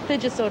 They're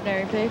just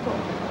ordinary people.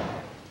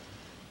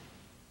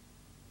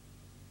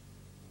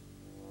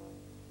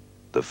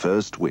 The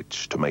first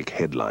witch to make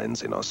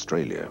headlines in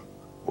Australia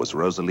was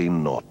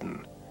Rosaline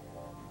Norton.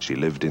 She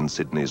lived in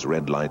Sydney's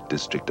red light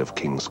district of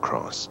King's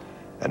Cross,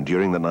 and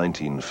during the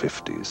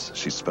 1950s,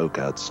 she spoke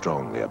out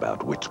strongly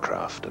about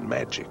witchcraft and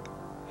magic.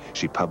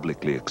 She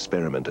publicly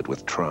experimented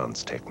with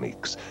trance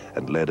techniques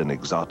and led an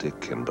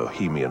exotic and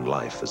bohemian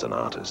life as an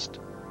artist.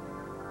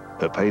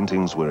 Her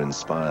paintings were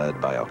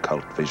inspired by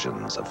occult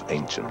visions of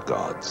ancient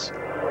gods.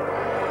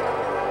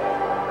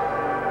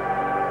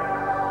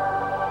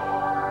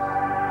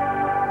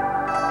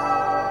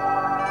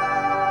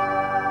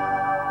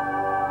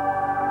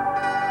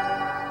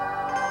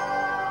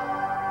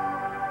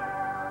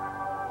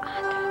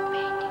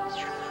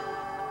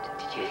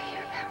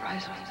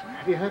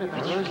 Have you heard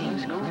about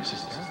Rosaline's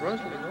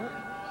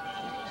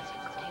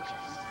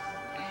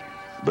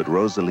But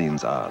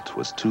Rosaline's art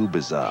was too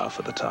bizarre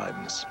for the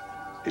times.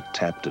 It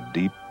tapped a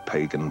deep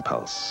pagan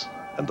pulse,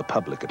 and the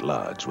public at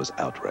large was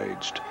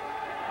outraged.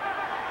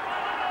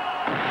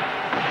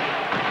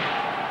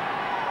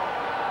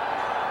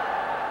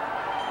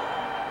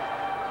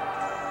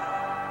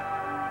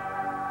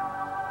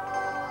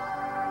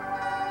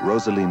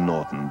 Rosaline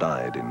Norton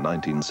died in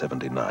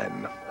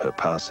 1979, her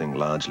passing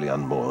largely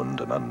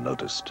unmourned and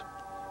unnoticed.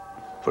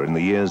 For in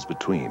the years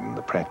between,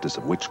 the practice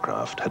of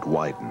witchcraft had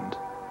widened.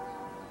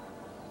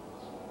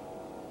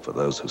 For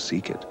those who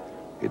seek it,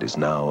 it is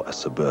now a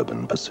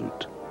suburban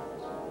pursuit.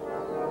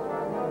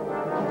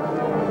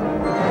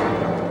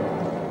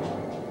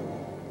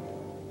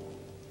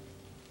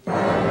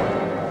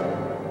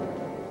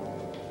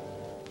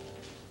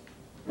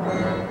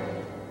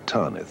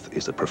 Tarnith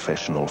is a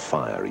professional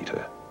fire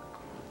eater.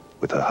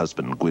 With her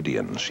husband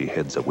Gwydion, she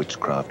heads a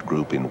witchcraft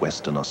group in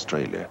Western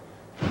Australia,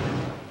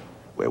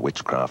 where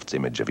witchcraft's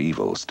image of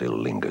evil still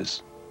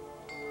lingers.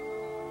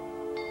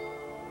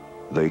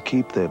 They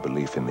keep their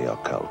belief in the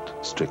occult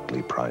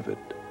strictly private,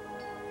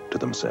 to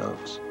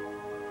themselves.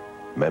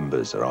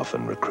 Members are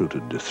often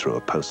recruited through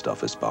a post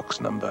office box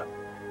number.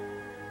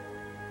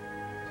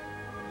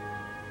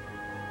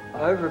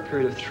 Over a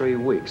period of 3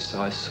 weeks,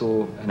 I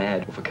saw an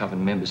ad for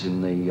Coven members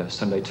in the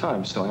Sunday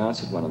Times, so I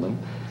answered one of them.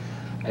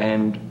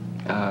 And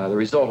the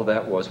result of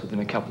that was, within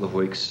a couple of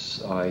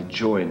weeks, I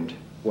joined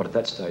what at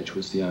that stage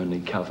was the only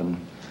coven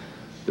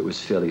that was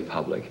fairly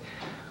public.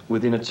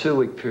 Within a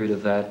 2-week period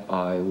of that,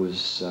 I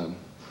was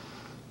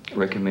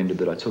recommended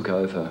that I took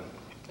over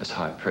as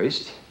High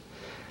Priest.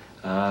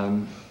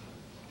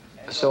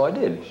 So I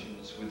did.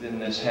 Within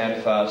this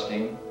hand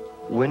fasting,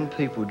 when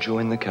people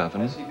join the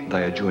coven,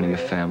 they are joining a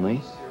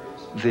family.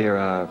 There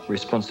are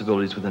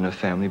responsibilities within a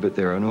family, but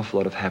there are an awful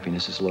lot of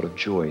happiness, there's a lot of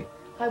joy.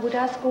 I would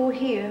ask all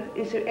here,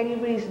 is there any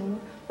reason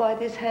why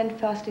this hand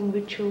fasting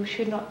ritual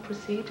should not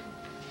proceed?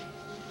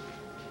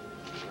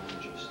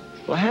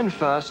 Well, hand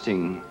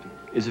fasting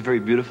is a very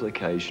beautiful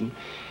occasion.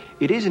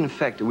 It is, in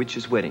fact, a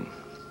witch's wedding.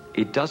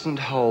 It doesn't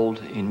hold,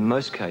 in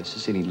most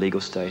cases, any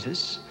legal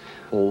status,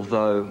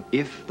 although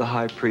if the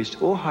High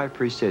Priest or High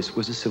Priestess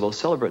was a civil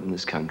celebrant in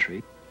this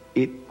country,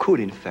 it could,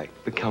 in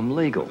fact, become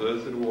legal. With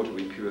earth and water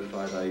we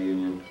purify thy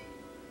union.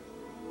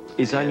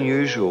 It's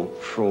unusual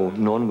for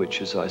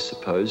non-witches, I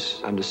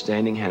suppose,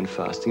 understanding hand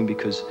fasting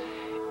because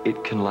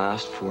it can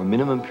last for a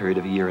minimum period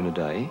of a year and a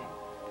day.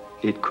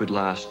 It could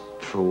last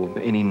for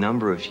any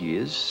number of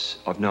years.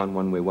 I've known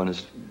one where one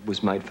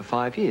was made for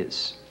 5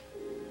 years.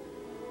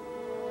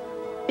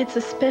 It's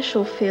a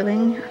special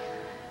feeling,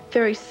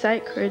 very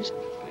sacred.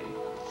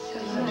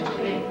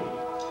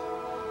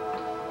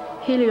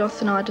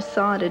 Helios and I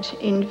decided,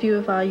 in view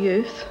of our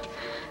youth,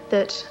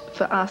 that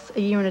for us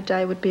a year and a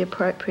day would be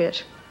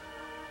appropriate.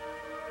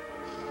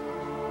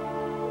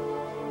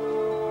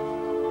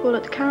 Well,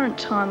 at the current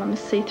time I'm a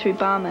see-through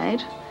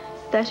barmaid.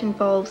 That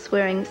involves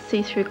wearing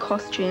see-through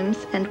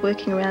costumes and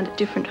working around at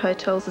different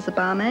hotels as a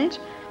barmaid,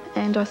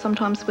 and I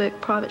sometimes work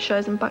private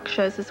shows and buck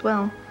shows as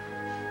well.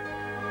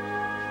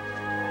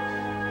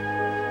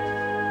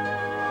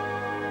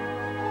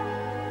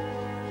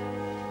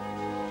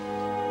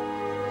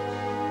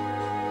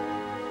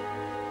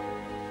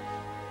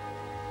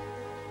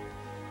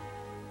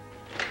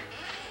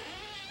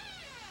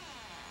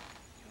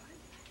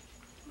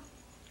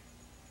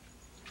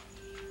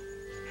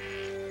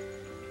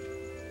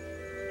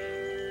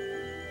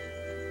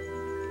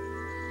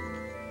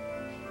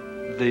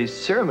 The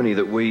ceremony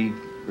that we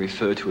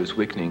refer to as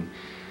wickening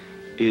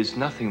is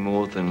nothing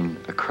more than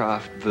a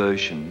craft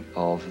version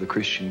of the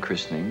Christian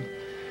christening.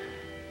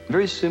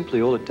 Very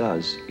simply, all it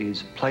does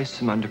is place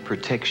them under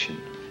protection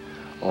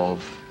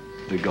of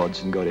the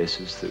gods and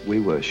goddesses that we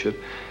worship,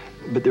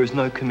 but there is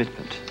no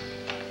commitment.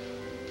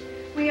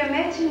 We are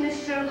met in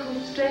this circle,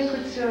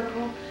 sacred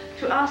circle,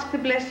 to ask the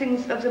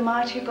blessings of the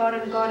mighty God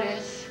and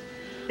Goddess.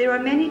 There are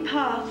many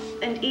paths,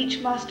 and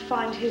each must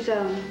find his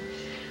own.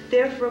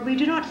 Therefore, we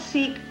do not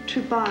seek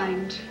to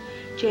bind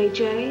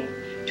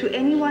JJ to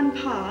any one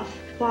path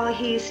while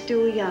he is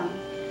still young.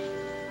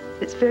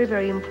 It's very,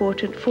 very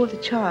important for the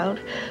child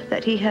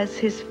that he has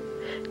his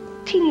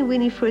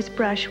teeny-weeny first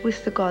brush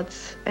with the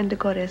gods and the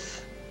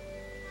goddess.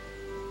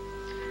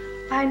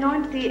 I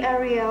anoint the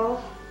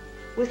Ariel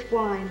with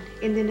wine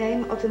in the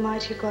name of the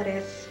mighty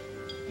goddess.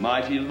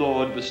 Mighty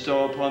Lord,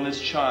 bestow upon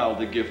this child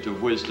the gift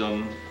of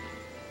wisdom.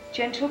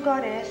 Gentle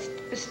goddess,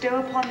 bestow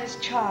upon this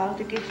child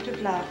the gift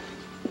of love.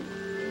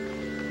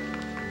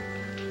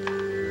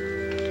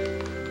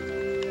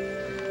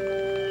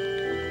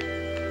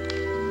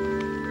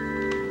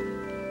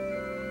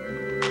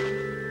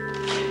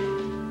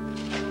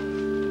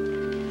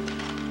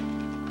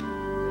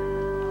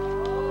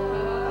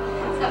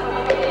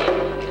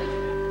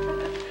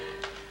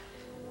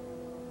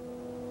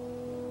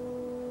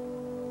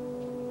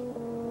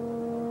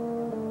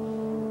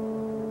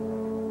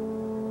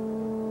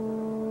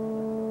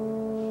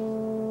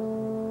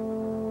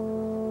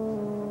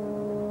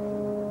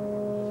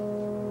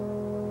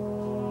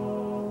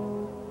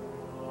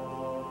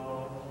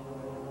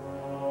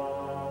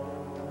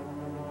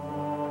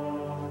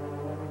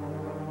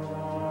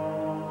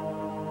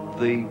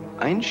 The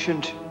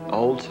ancient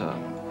altar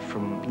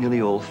from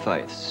nearly all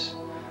faiths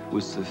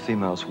was the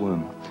female's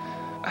womb.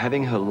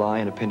 Having her lie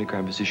in a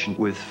pentagram position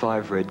with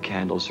 5 red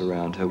candles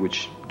around her,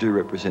 which do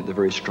represent the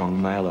very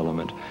strong male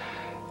element,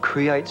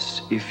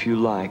 creates, if you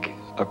like,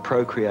 a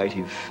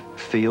procreative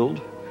field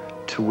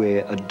to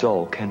where a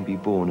doll can be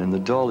born. And the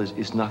doll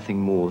is nothing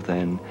more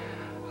than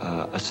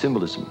a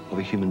symbolism of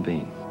a human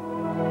being.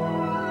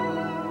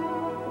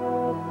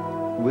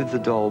 With the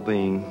doll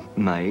being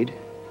made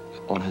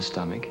on her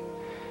stomach,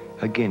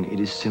 again, it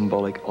is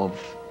symbolic of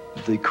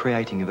the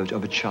creating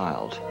of a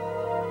child.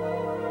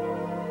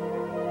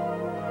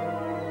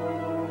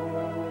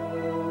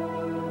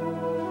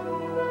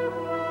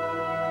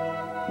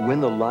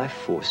 When the life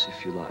force,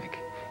 if you like,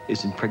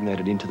 is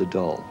impregnated into the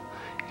doll,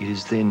 it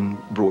is then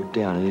brought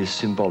down, and it is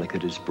symbolic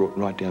that it is brought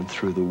right down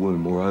through the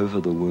womb or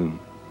over the womb.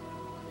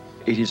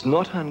 It is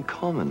not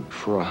uncommon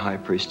for a high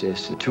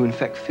priestess to, in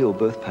fact, feel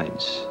birth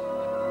pains.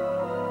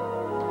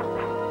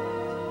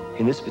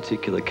 In this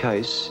particular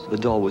case, the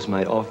doll was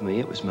made of me,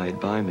 it was made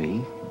by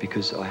me,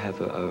 because I have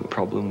a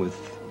problem with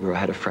where I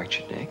had a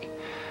fractured neck,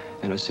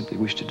 and I simply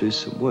wished to do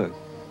some work.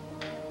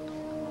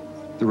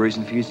 The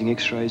reason for using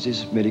x-rays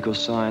is medical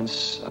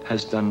science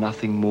has done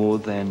nothing more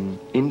than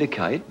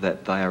indicate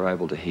that they are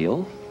able to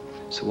heal,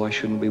 so why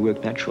shouldn't we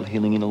work natural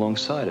healing in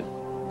alongside it?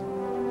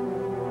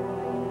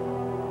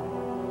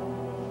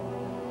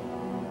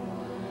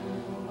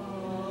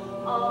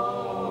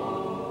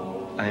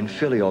 And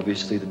fairly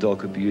obviously, the doll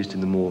could be used in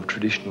the more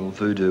traditional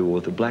voodoo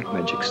or the black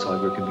magic side,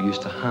 where it can be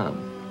used to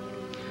harm.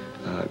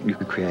 You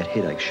could create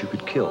headaches, you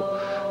could kill.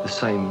 The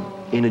same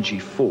energy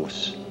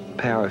force,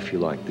 power, if you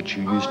like, that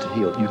you use to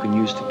heal, you can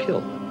use to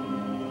kill.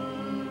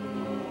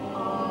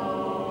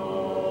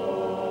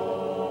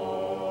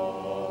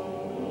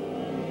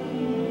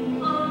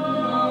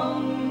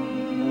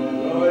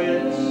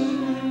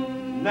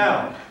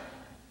 Now.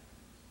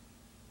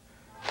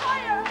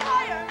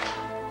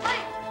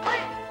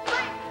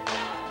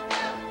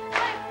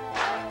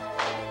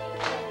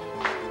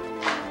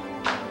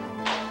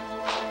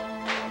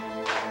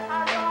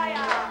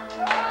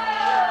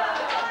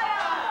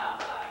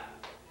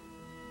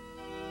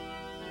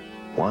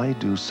 Why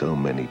do so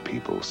many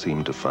people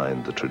seem to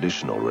find the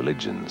traditional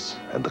religions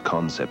and the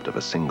concept of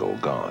a single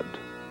God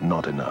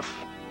not enough?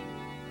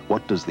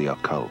 What does the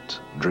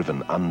occult,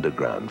 driven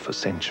underground for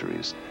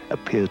centuries,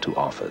 appear to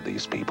offer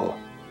these people?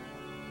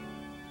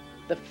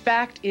 The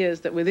fact is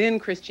that within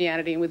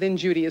Christianity and within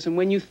Judaism,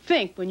 when you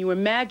think, when you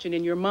imagine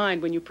in your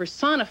mind, when you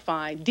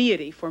personify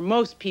deity, for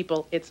most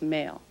people, it's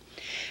male.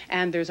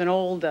 And there's an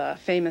old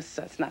famous,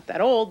 it's not that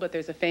old, but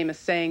there's a famous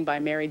saying by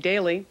Mary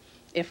Daly,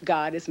 if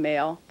God is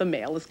male, the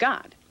male is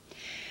God.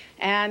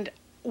 And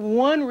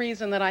one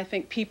reason that I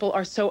think people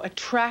are so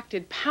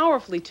attracted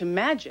powerfully to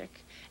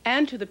magic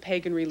and to the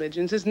pagan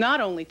religions is not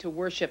only to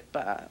worship,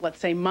 let's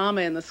say, Mama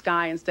in the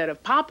sky instead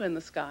of Papa in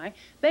the sky.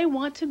 They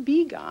want to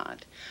be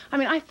God. I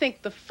mean, I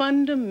think the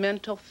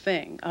fundamental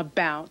thing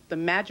about the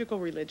magical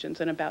religions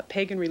and about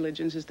pagan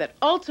religions is that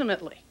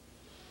ultimately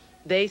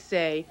they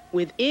say,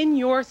 within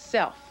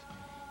yourself,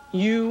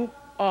 you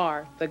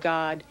are the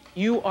God,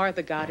 you are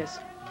the goddess.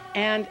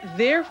 And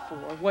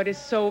therefore, what is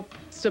so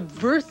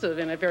subversive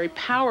in a very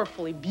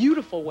powerfully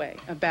beautiful way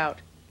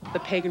about the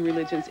pagan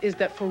religions is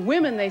that for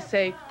women they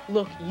say,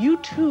 look, you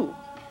too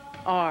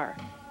are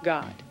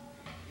God.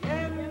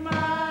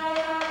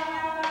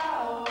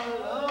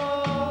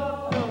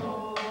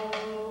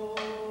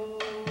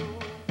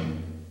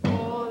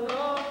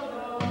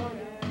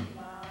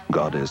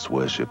 Goddess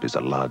worship is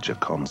a larger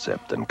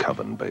concept than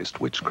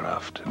coven-based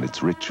witchcraft, and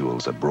its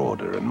rituals are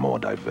broader and more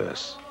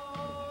diverse.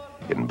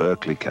 In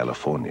Berkeley,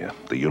 California,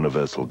 the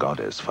universal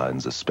goddess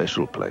finds a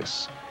special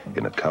place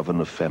in a coven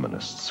of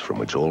feminists from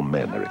which all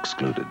men are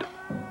excluded.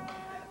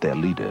 Their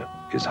leader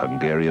is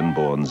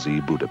Hungarian-born Z.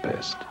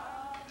 Budapest.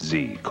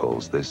 Z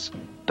calls this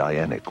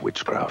Dianic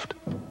witchcraft.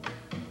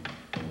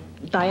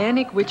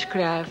 Dianic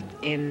witchcraft,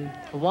 in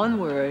one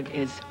word,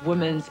 is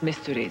women's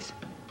mysteries.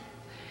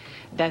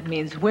 That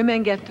means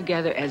women get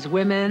together as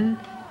women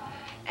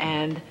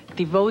and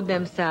devote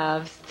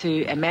themselves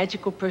to a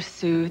magical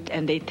pursuit,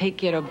 and they take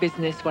care of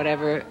business,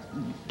 whatever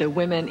the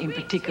women in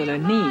particular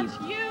need.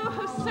 You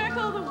who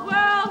circle the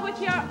world with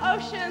your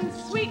oceans,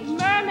 sweet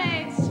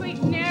mermaids, sweet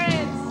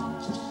nereids,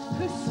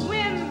 who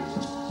swim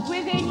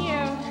within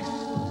you.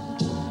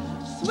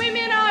 Swim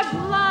in our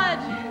blood,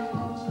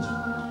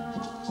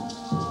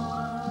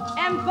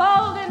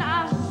 embolden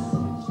us,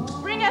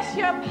 bring us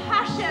your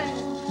passion,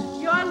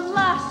 your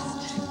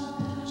lust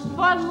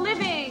for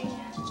living.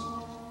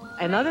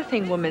 Another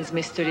thing women's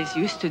mysteries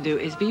used to do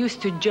is we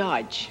used to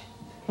judge.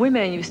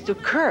 Women used to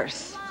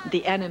curse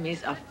the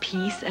enemies of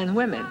peace and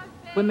women.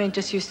 Women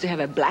just used to have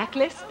a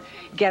blacklist,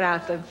 get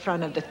out in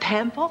front of the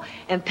temple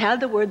and tell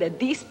the world that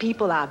these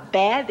people are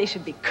bad, they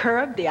should be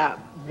curbed, they are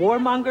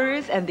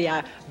warmongers, and they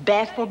are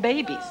bad for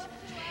babies.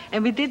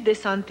 And we did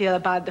this until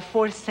about the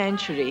 4th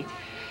century,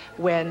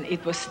 when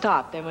it was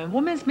stopped. And when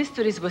women's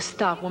mysteries were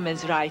stopped,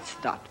 women's rights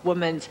stopped,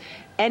 women's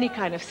any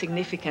kind of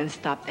significance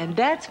stopped. And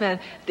that's when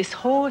this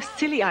whole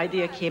silly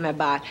idea came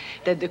about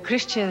that the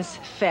Christians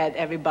fed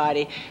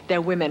everybody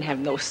that women have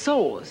no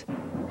souls.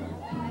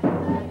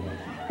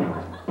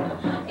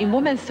 In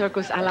women's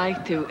circles, I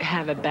like to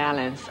have a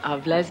balance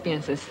of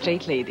lesbians and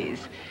straight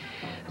ladies.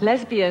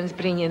 Lesbians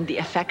bring in the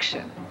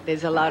affection.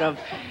 There's a lot of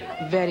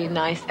very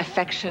nice,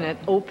 affectionate,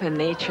 open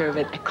nature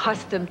with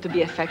accustomed to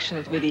be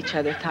affectionate with each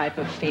other type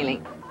of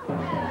feeling.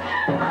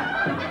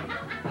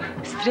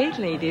 Straight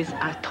ladies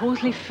are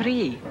totally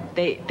free.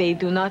 They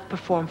do not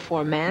perform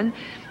for men.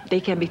 They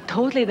can be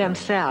totally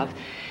themselves.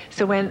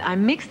 So when I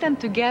mix them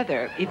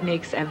together, it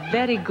makes a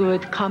very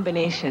good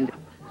combination.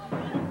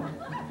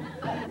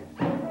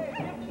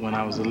 When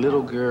I was a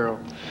little girl,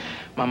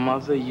 my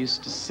mother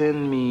used to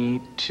send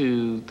me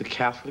to the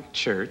Catholic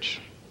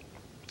Church,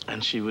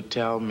 and she would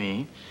tell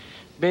me,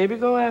 baby,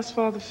 go ask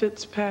Father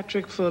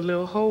Fitzpatrick for a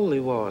little holy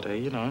water,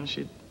 you know, and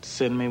she'd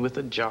send me with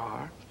a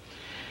jar.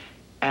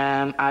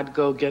 And I'd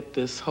go get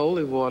this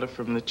holy water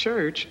from the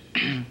church,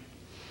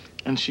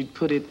 and she'd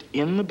put it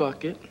in the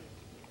bucket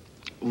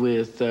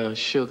with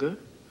sugar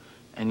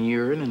and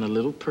urine and a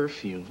little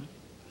perfume,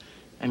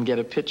 and get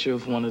a picture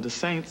of one of the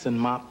saints and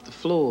mop the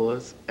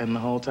floors. And the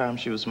whole time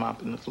she was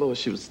mopping the floors,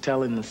 she was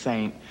telling the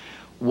saint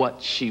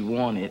what she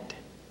wanted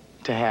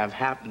to have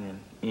happening,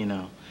 you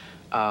know,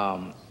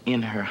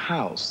 in her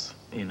house,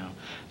 you know.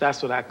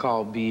 That's what I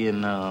call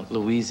being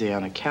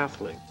Louisiana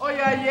Catholic. Oh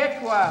yeah,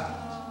 Yekwa,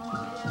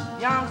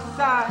 Yam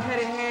Sa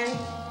Hede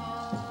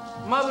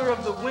He, mother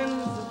of the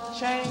winds of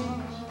change,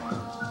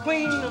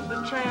 queen of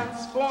the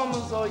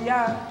transformers, oh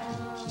yeah,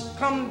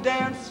 come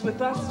dance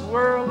with us,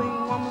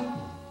 whirling woman.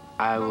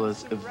 I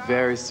was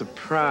very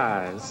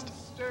surprised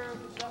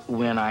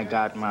when I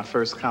got my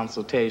first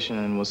consultation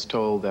and was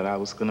told that I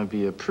was going to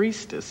be a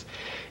priestess.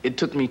 It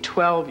took me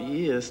 12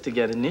 years to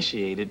get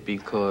initiated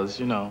because,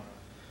 you know,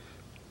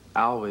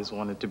 I always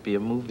wanted to be a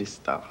movie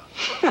star.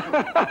 Magic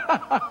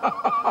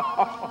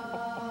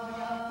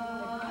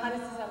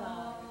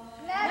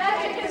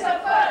is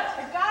afoot!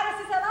 The goddess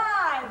is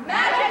alive!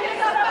 Magic is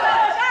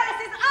afoot! The goddess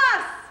is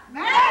us!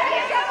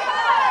 Magic is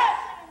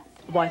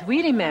afoot! What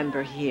we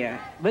remember here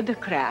with the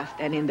craft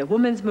and in the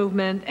women's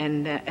movement,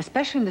 and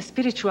especially in the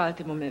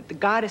spirituality movement, the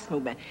goddess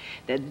movement,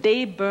 that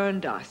they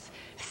burned us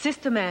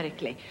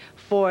systematically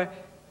for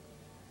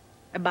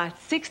about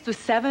 600 to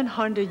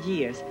 700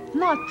 years,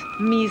 not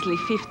measly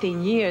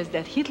 15 years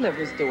that Hitler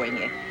was doing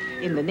it.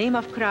 In the name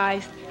of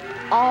Christ,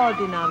 all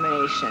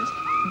denominations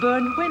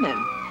burned women.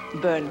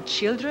 burn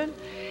children.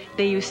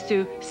 They used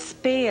to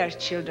spare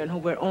children who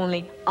were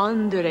only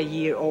under a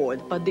year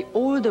old, but the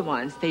older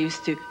ones, they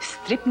used to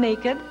strip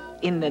naked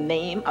in the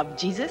name of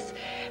Jesus,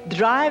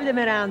 drive them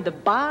around the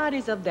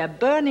bodies of their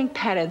burning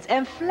parents,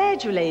 and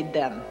flagellate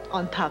them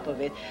on top of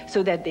it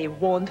so that they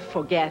won't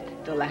forget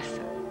the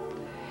lesson.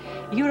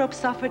 Europe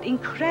suffered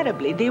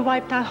incredibly. They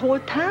wiped out whole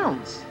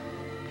towns.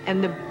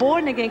 And the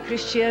born-again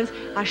Christians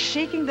are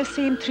shaking the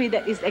same tree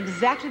that is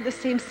exactly the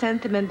same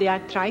sentiment they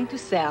are trying to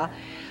sell.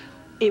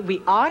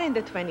 We are in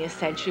the 20th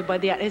century,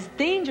 but they are as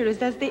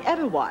dangerous as they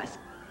ever was.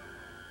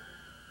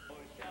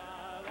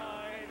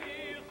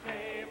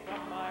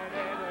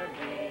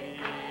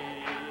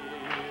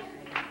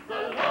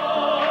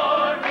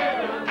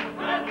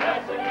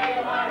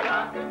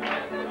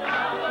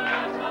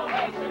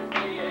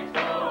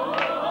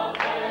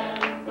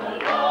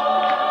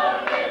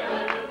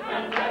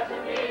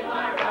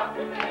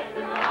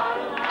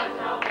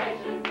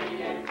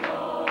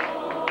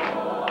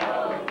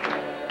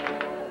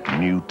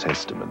 New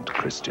Testament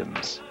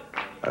Christians,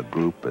 a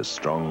group as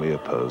strongly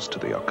opposed to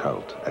the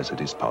occult as it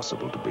is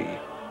possible to be.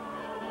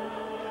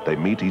 They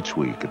meet each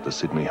week at the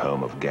Sydney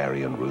home of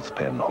Gary and Ruth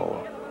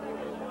Penhall.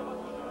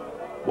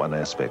 One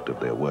aspect of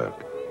their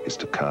work is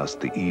to cast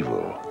the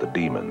evil, the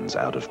demons,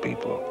 out of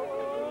people.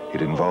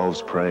 It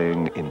involves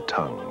praying in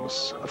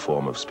tongues, a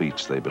form of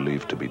speech they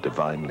believe to be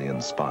divinely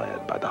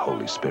inspired by the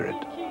Holy Spirit.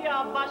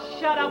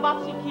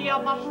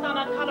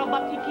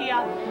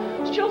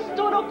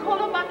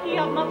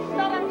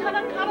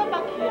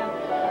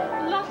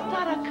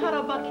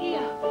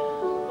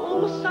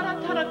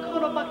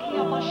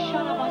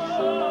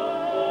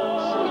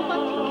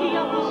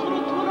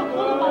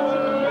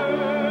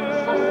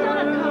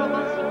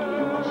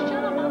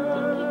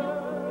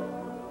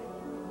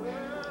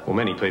 Well,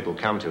 many people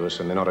come to us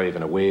and they're not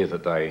even aware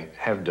that they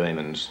have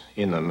demons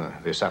in them.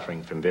 They're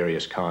suffering from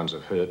various kinds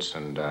of hurts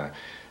and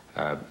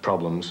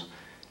problems.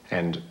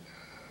 And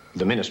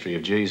the ministry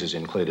of Jesus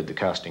included the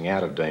casting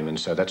out of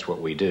demons, so that's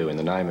what we do in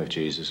the name of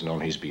Jesus and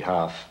on his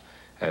behalf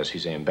as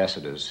his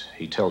ambassadors.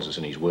 He tells us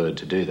in his word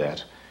to do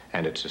that,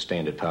 and it's a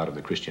standard part of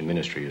the Christian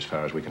ministry as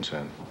far as we're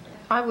concerned.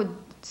 I would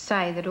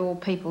say that all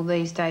people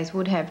these days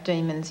would have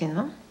demons in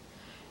them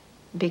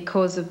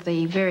because of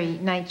the very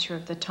nature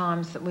of the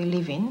times that we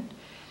live in.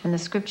 And the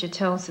scripture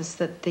tells us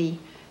that the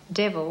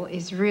devil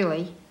is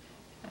really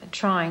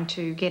trying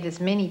to get as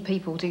many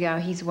people to go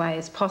his way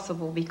as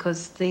possible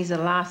because these are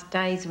last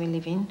days we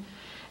live in,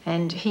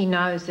 and he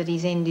knows that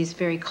his end is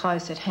very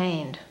close at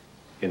hand.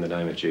 In the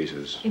name of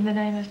Jesus. In the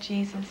name of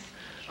Jesus.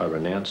 I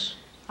renounce.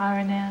 I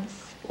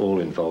renounce. All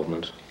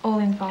involvement. All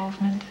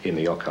involvement. In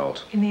the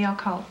occult. In the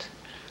occult.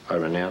 I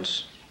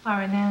renounce.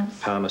 I renounce.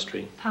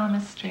 Palmistry.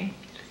 Palmistry.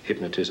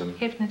 Hypnotism.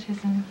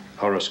 Hypnotism.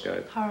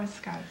 Horoscope.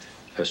 Horoscopes.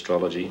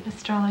 Astrology.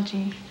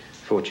 Astrology.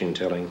 Fortune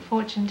telling.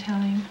 Fortune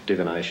telling.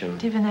 Divination.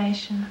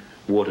 Divination.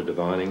 Water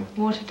divining.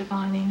 Water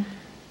divining.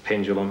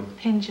 Pendulum.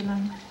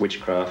 Pendulum.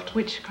 Witchcraft.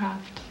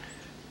 Witchcraft.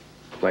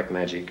 Black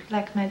magic.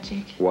 Black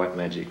magic. White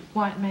magic.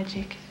 White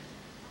magic.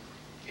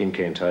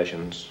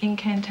 Incantations.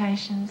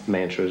 Incantations.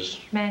 Mantras.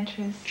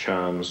 Mantras.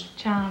 Charms.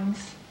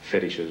 Charms.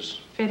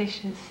 Fetishes.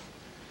 Fetishes.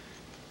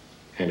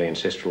 And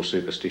ancestral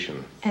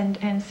superstition. And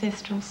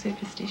ancestral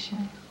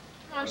superstition.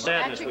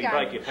 Sadness, we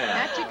break your power.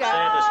 Out you go.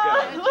 Sadness,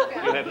 go.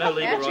 Out You have no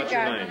legal Out you right to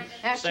go. remain.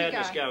 Out you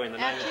Sadness, go. go in the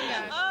name of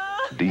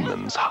Jesus.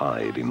 Demons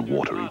hide in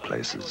watery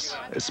places,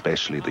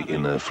 especially the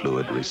inner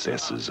fluid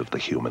recesses of the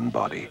human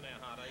body.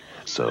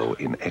 So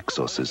in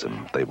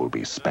exorcism, they will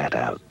be spat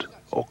out,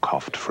 or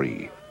coughed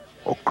free,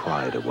 or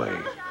cried away,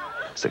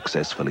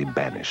 successfully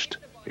banished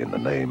in the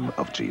name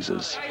of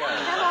Jesus.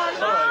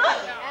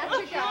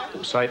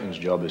 Satan's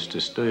job is to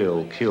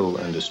steal, kill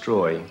and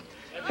destroy,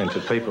 and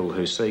for people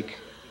who seek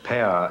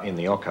power in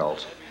the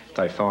occult,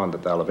 they find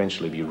that they'll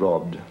eventually be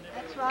robbed,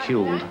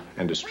 killed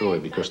and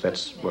destroyed, because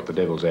that's what the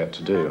devil's out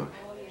to do.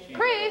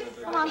 Chris,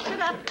 come on,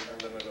 sit up.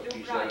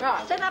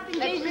 Right. Set up in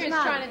Jesus' name.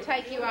 Trying to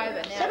take you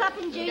over now. Set up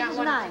in Jesus' name. You don't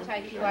want it to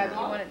take you over, you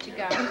want it to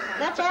go.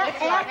 That's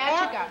out,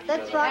 out.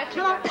 That's right.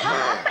 Come on, come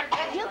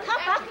on. You'll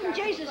come up in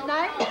Jesus'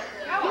 name.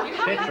 You'll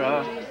come Petra.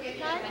 up in Jesus'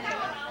 name.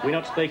 We're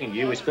not speaking to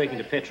you, we're speaking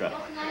to Petra.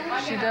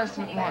 She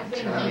doesn't want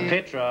to.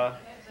 Petra.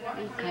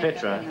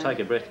 Petra, take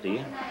a breath,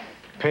 dear.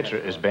 Petra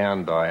is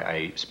bound by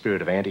a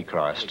spirit of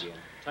Antichrist.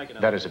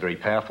 That is a very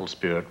powerful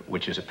spirit,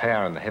 which is a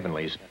power in the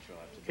heavenlies.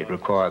 It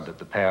required that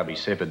the power be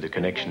severed, the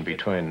connection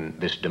between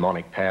this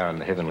demonic power and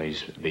the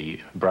heavenlies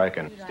be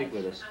broken. Stick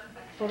with us.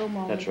 For a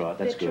moment. That's right,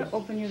 that's Petra, good.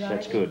 Open your eyes.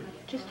 That's good.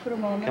 Just for a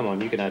moment. Come on,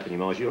 you can open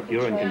your eyes.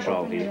 You're in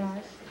control Open your here.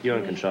 eyes. You're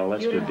in control,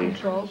 that's You're good, in dear.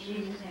 control.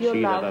 You're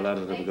loud.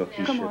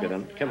 Come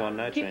on. Come on,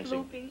 no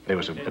chancing. There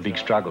was a big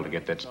struggle to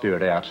get that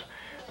spirit out.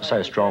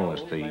 So strong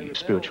was the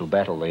spiritual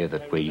battle there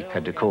that we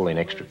had to call in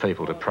extra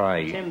people to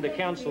pray. The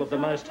counsel of the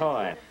Most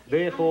High.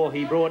 Therefore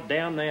he brought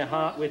down their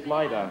heart with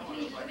labour.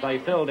 They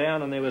fell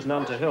down and there was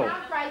none to help.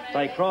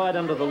 They cried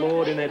unto the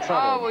Lord in their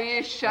trouble. Oh, will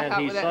you shut up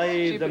and he with that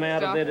saved them out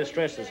stuff. of their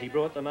distresses. He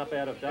brought them up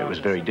out of darkness. It was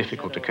very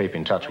difficult to keep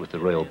in touch with the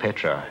real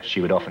Petra.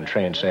 She would often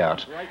trance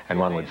out and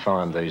one would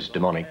find these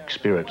demonic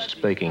spirits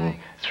speaking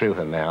through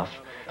her mouth,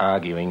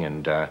 arguing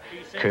and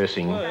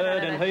cursing.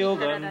 Word and heal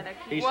them.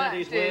 He What sent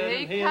his did word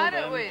he and healed cut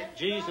it them. with?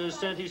 Jesus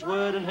sent his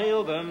word and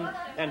healed them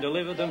and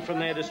delivered them from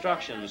their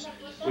destructions.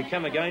 We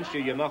come against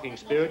you, you mocking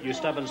spirit, you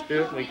stubborn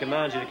spirit, and we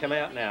command you to come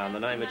out now in the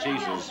name of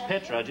Jesus.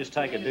 Petra, just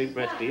take a deep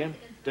breath, dear.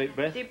 Deep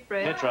breath. Deep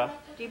breath. Petra.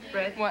 Deep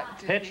breath. What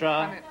did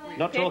Petra. he cut it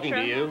Not with? talking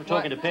to you,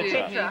 talking to What did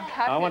Petra. he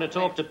cut I want to it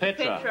talk with? to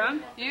Petra. Petra.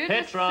 You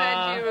just Petra.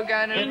 said you were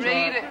going to Petra.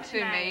 read it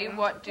to me.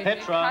 What did you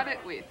Petra. cut it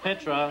with?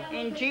 Petra.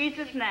 In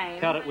Jesus' name.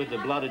 Cut it with the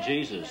blood of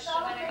Jesus.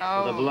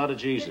 Oh. With the blood of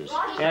Jesus.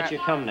 Out you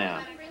come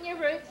now. Bring your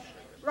roots.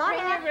 Right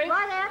out,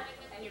 right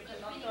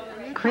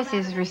out. Chris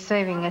is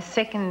receiving a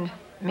second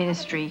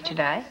ministry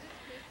today,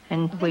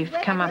 and we've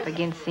come up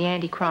against the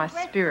Antichrist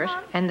spirit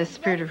and the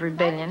spirit of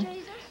rebellion,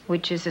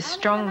 which is a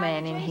strong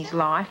man in his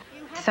life,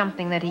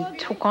 something that he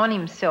took on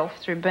himself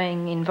through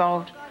being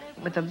involved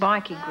with a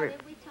bikie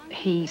group.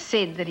 He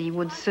said that he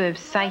would serve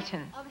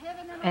Satan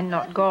and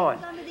not God.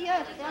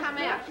 Come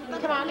out.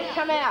 Come on,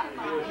 come out.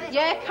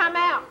 Yeah, come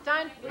out.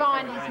 Don't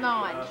bind his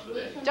mind.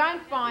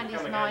 Don't bind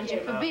his mind.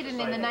 You're forbidden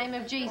in the name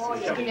of Jesus.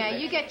 Now,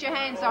 you get your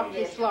hands off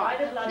this lot.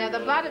 Now, the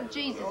blood of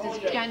Jesus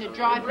is going to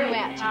drive you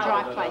out to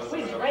dry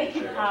places.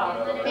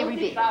 Every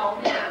bit.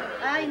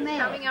 Amen.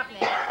 Coming up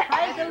now.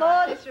 Praise the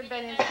Lord. This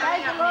rebellion's Praise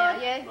coming the up Lord.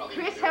 now, yeah.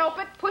 Chris, help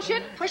it. Push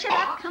it. Push it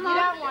up. Come on.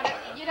 You don't want it.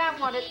 You don't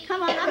want it.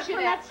 Come on, up Push from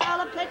it that out.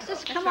 solar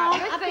plexus. Come That's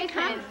on, right. up you Lift these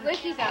come. hands.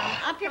 Lift his arms.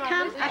 Up you Come on,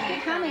 come, lift up his you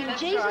hands. come in That's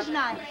Jesus'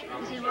 right.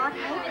 name. Is he right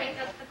now?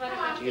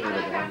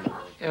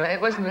 Anyway,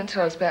 it wasn't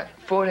until I was about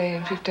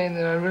 14, 15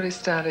 that I really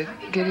started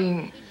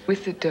getting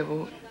with the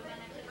devil.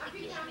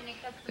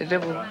 The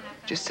devil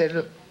just said,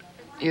 look,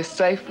 you're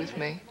safe with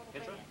me.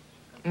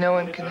 No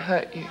one can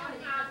hurt you.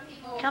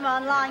 Come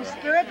on, lying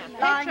spirit,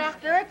 lying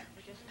spirit.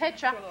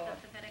 Petra.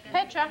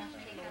 Petra.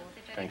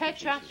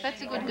 Petra.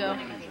 That's a good girl.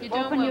 You're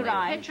doing Open well your there.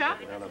 eyes. Petra.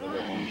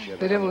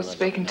 The devil was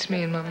speaking to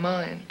me in my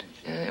mind.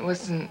 It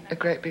wasn't a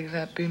great big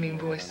loud booming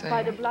voice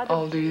saying,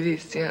 I'll do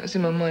this. It was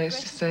in my mind.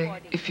 It's just saying,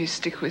 if you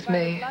stick with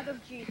me, I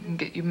can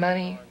get you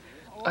money.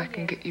 I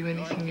can get you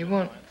anything you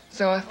want.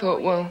 So I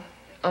thought, well,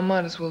 I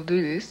might as well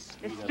do this.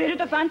 The spirit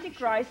of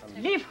Antichrist,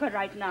 leave her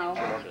right now.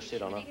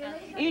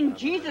 In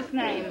Jesus'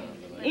 name.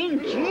 In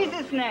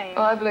Jesus' name.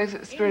 I believe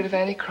that the spirit of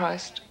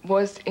Antichrist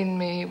was in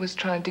me, was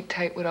trying to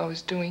dictate what I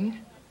was doing,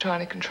 trying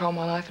to control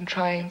my life and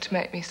trying to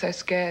make me so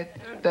scared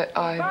that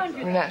I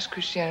renounce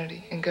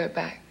Christianity and go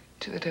back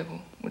to the devil,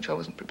 which I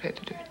wasn't prepared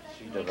to do.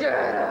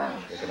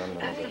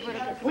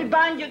 We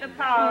bind you the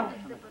power.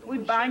 We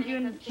bind you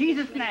in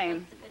Jesus'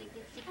 name.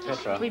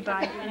 Petra. We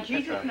bind you in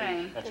Jesus'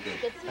 name. That's good.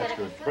 That's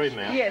good. Breathe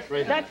now. Yes,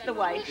 Breathe that's now. the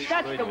way.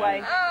 That's Breathe the now.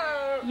 way.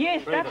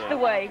 Yes, Breathe that's it the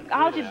out. way.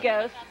 Out Breathe it it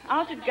goes.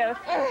 Out it goes.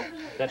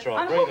 That's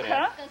right. Unhook Breathe it her.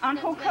 out.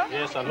 Unhook her.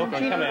 Yes, unhook her.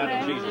 Come out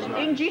in Jesus'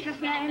 name. In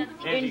Jesus' name. In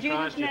Antichrist,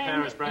 Jesus' your name.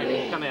 power is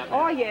broken. Come out.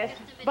 Oh, yes.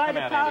 By Come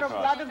the out, power of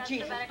Antichrist. blood of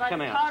Jesus. By Come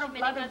the out. power of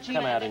blood of Jesus.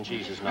 Come out in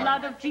Jesus' name.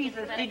 Blood of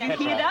Jesus. Did you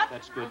Petra, hear that?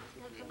 That's good.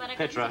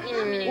 Petra.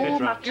 Oh,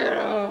 my Petra.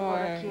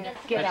 God.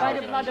 Get out. By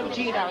the blood of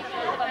Jesus.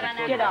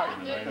 Get out.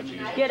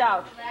 Get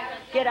out.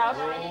 Get out.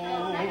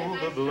 Oh,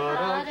 the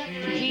blood of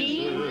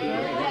Jesus.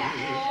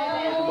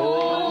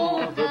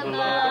 Oh, the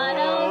blood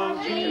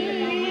of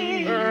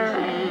Jesus.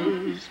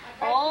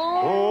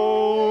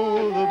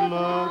 Oh, the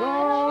blood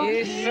of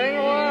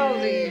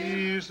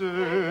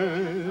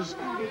Jesus.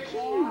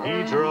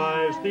 He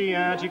drives the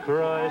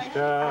Antichrist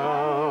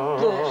out.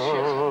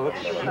 Over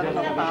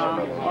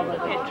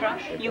Petra,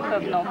 you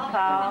have no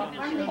power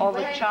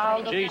over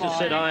child of Jesus God.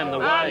 said, I am the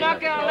way. I'm not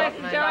going to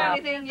listen to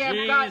anything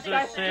you've got to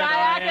Jesus say. said,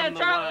 I I can am the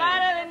talk way.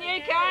 louder than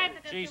you can.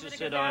 Jesus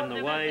said, I am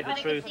the way, the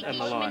truth, and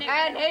the life.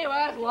 And he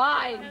was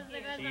lying.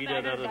 He's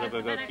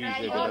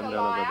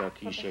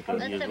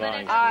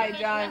lying. I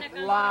don't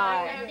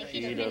lie.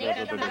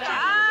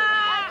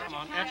 Come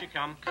on, out you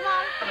come. Come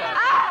on.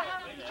 Ah!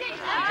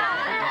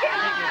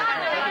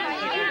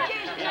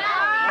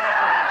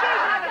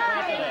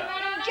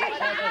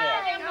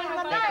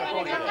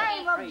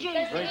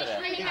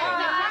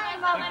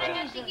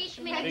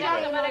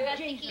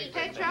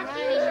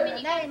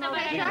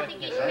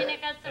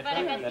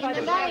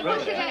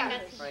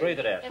 Breathe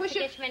it out. Push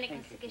it.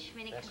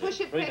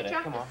 Push it, Breathe it Petra.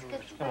 out. Come on.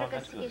 Come on,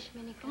 that's good.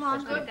 Come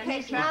on, good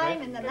Petra.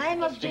 In the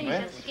name of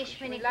Jesus.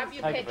 We love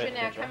you, Petra.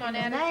 Now, come on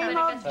In out. the name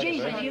of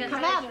Jesus, you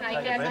come out. In the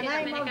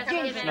name of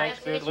Jesus. Snake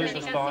spirit, loose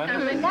the spine. In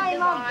the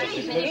name of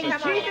Jesus. In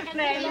Jesus'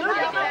 name, look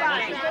at the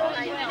line.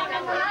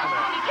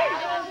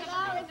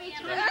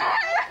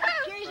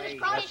 Jesus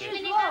Christ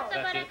is Lord.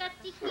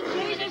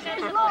 Jesus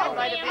is Lord.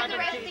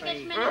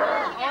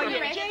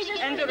 Jesus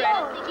and the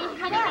rest.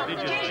 Come out.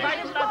 Jesus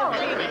is Lord.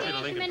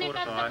 Jesus is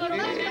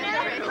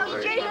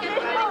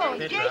Lord.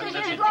 Jesus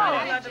is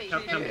Lord.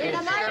 In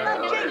the name of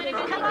Jesus.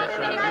 Come on, in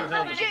the name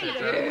of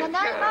Jesus. In the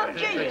name of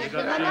Jesus. In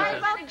the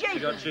name of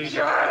Jesus. Jesus.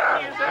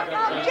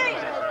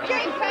 Jesus.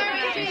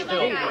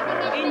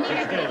 In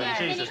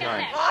Jesus'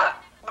 name.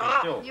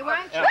 You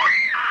won't.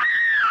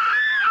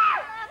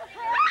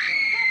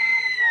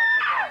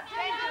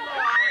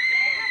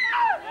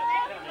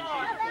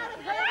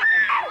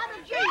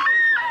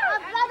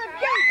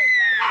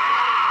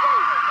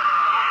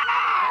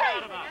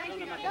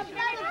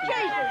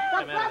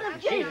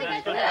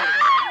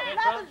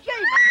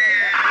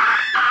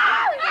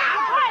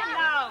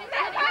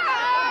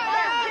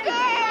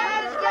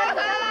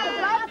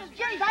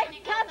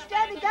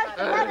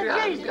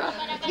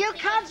 You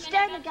can't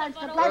stand against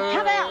the blood.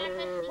 Come out.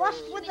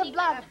 Washed with the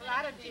blood.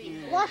 Washed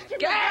in the blood.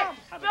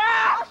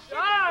 Washed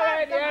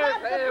in the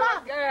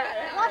blood.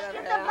 Washed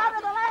in the blood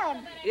of the Lamb.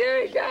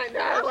 You don't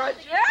know what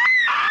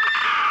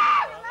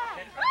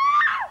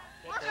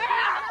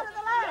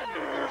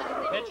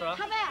Petra,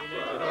 come out.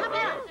 Come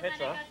out.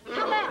 Petra.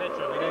 Come out.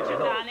 Petra, we need your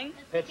help. Darling.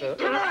 Petra.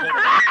 Come out.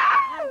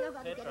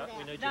 Petra,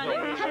 we need your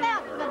help. Come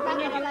out with the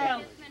blood of the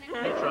Lamb.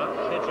 Petra,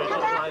 just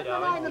blow,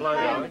 darling. Blow,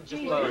 darling.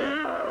 Just blow.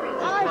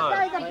 I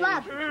say the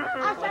blood.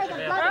 I say the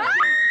blood of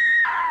Jesus.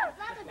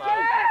 Blood of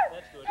Jesus.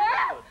 That's good.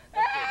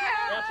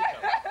 That's good.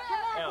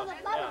 Come out with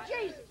the blood of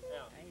Jesus.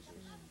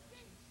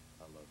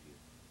 I love you.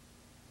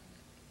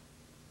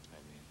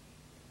 Amen.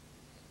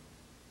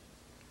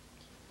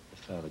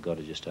 Father God,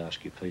 I just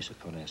ask you peace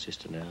upon our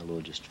sister now,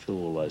 Lord. Just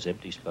fill all those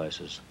empty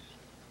spaces.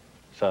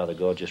 Father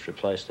God, just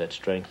replace that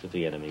strength of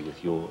the enemy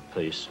with your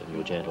peace and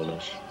your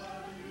gentleness.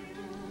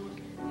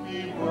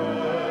 We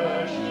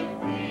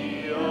worship,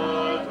 we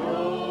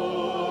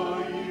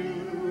adore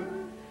you,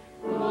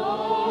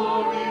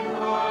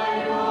 glorify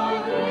your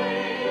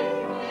name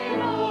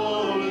in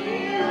all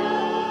the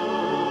earth.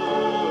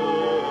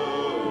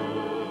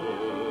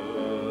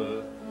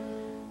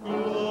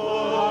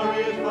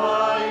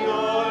 Glorify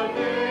your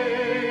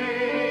name,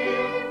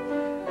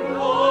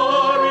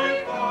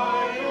 glorify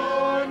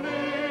your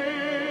name,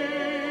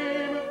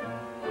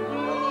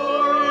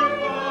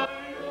 glorify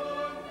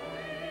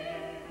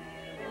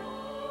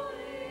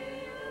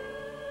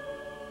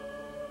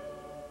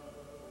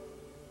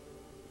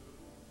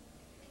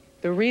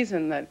The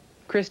reason that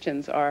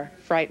Christians are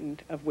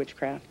frightened of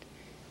witchcraft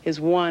is,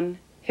 one,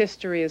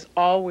 history is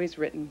always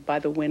written by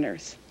the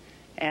winners,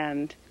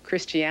 and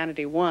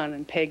Christianity won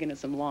and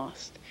paganism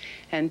lost.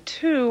 And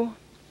two,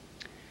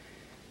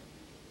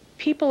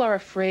 people are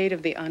afraid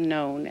of the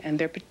unknown, and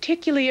they're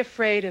particularly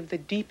afraid of the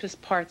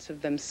deepest parts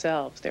of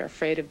themselves. They're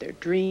afraid of their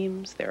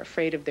dreams, they're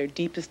afraid of their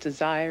deepest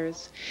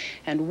desires.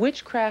 And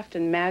witchcraft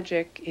and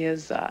magic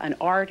is an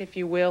art, if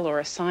you will, or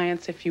a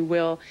science, if you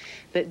will,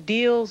 that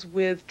deals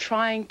with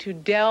trying to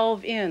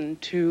delve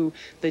into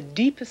the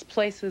deepest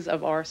places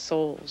of our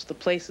souls, the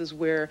places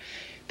where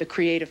the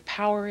creative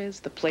power is,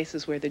 the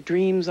places where the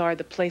dreams are,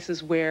 the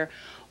places where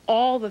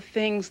all the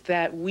things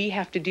that we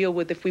have to deal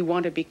with if we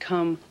want to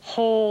become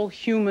whole,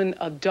 human,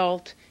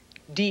 adult,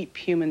 deep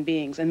human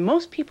beings. And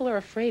most people are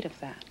afraid of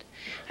that.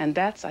 And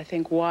that's, I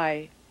think,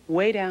 why,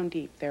 way down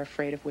deep, they're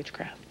afraid of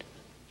witchcraft.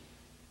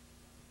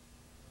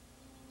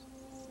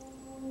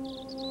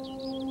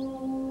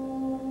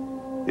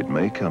 It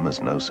may come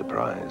as no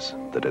surprise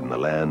that in the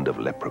land of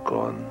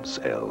leprechauns,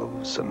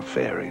 elves, and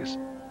fairies,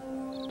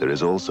 there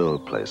is also a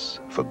place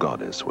for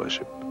goddess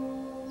worship.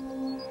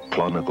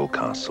 Clonagall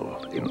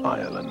Castle in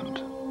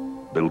Ireland,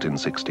 built in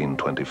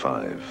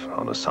 1625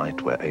 on a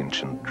site where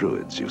ancient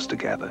druids used to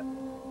gather.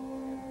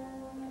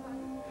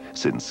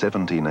 Since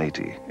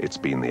 1780, it's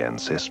been the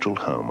ancestral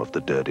home of the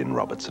Durdin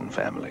Robertson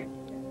family.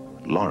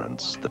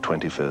 Lawrence, the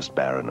 21st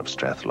Baron of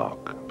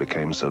Strathlock,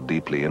 became so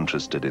deeply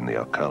interested in the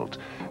occult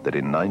that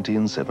in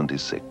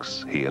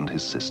 1976, he and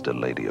his sister,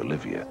 Lady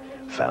Olivia,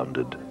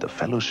 founded the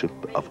Fellowship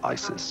of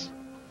Isis.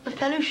 The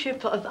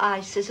Fellowship of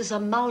Isis is a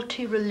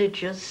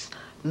multi-religious,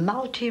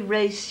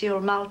 multi-racial,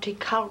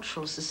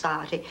 multicultural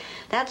society.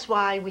 That's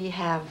why we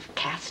have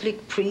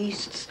Catholic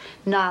priests,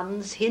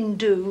 nuns,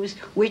 Hindus,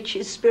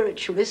 witches,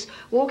 spiritualists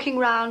walking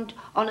around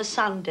on a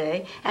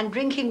Sunday and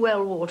drinking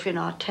well water in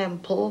our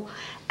temple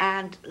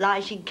and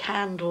lighting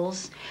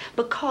candles,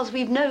 because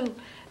we've no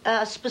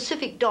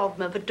specific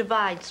dogma that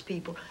divides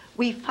people.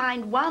 We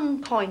find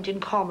one point in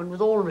common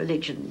with all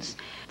religions,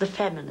 the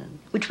feminine,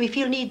 which we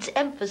feel needs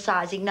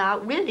emphasizing now,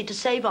 really, to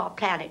save our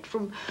planet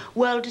from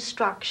world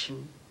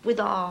destruction with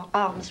our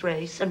arms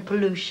race and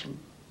pollution.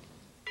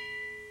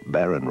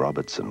 Baron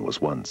Robertson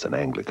was once an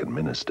Anglican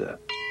minister,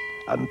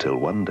 until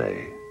one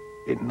day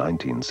in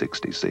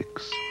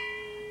 1966.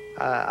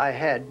 I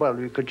had, well,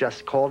 we could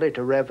just call it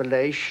a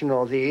revelation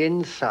or the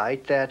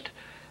insight that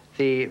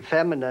the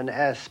feminine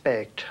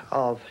aspect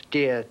of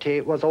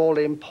deity was all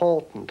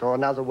important, or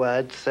in other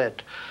words,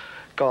 that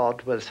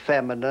God was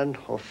feminine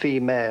or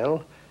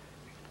female.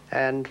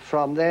 And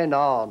from then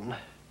on,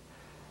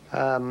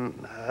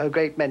 a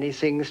great many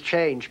things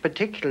changed,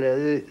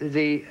 particularly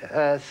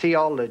the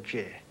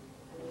theology.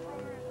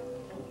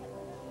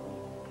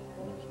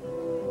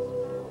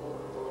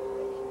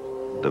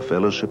 The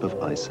Fellowship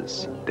of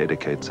Isis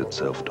dedicates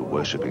itself to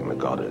worshipping the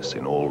goddess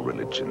in all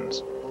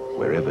religions,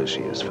 wherever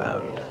she is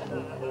found.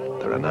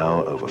 There are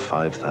now over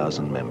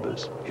 5,000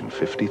 members in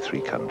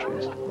 53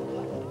 countries.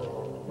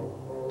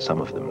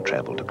 Some of them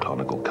travel to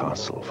Clonical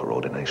Castle for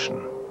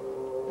ordination.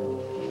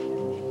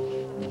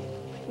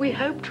 We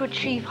hope to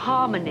achieve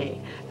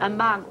harmony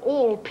among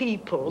all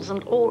peoples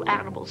and all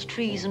animals,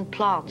 trees and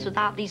plants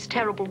without these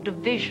terrible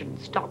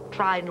divisions,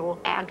 doctrinal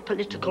and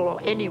political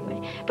or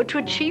anyway, but to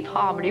achieve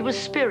harmony with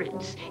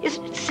spirits.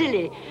 Isn't it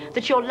silly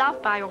that you're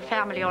loved by your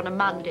family on a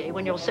Monday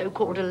when you're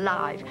so-called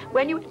alive?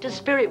 When you enter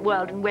spirit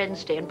world on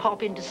Wednesday and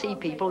pop in to see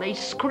people, they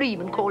scream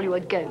and call you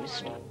a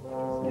ghost.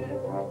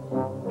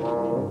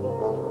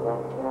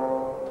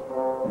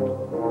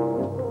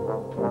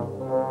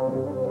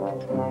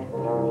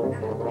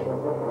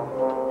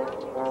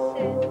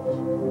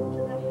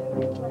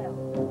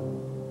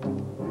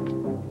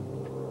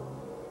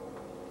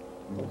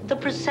 The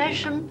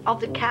procession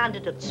of the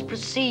candidates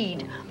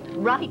proceed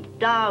right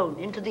down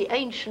into the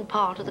ancient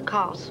part of the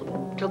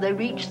castle till they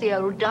reach the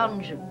old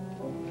dungeon.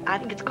 I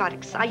think it's quite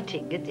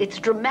exciting. It's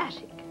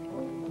dramatic.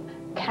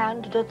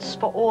 Candidates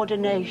for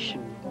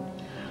ordination,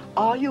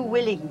 are you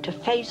willing to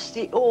face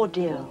the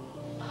ordeal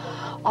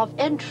of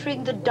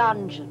entering the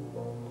dungeon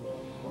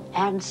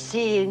and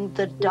seeing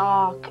the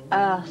dark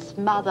earth,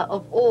 mother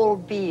of all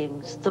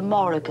beings, the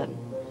Morrigan?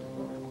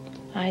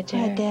 I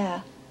dare. I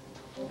dare.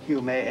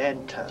 You may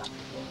enter.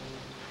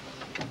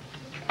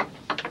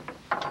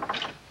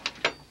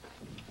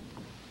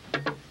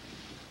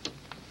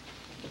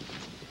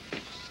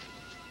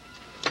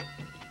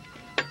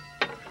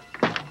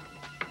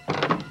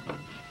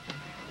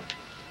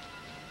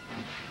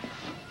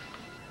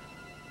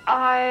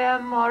 I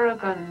am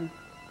Morrigan,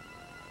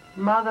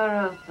 mother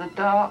of the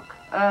dark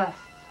earth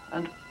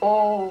and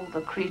all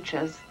the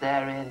creatures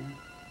therein.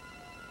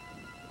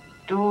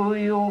 Do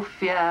you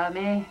fear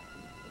me?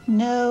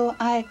 No,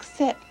 I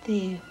accept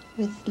thee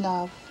with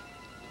love.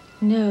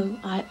 No,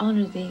 I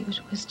honor thee with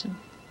wisdom.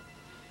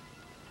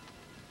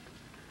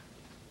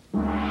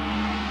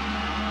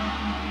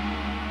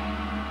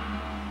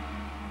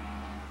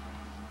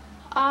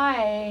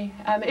 I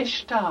am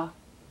Ishtar,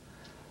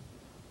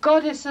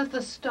 goddess of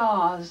the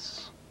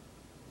stars.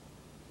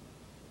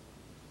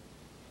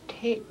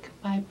 Take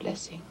my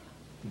blessing.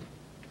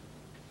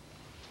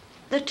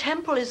 The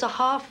temple is a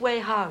halfway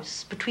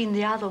house between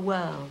the other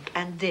world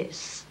and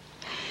this.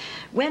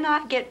 When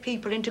I get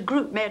people into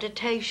group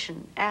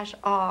meditation at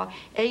our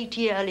 8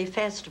 yearly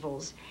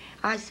festivals,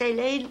 I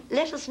say,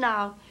 let us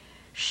now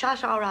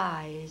shut our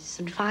eyes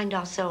and find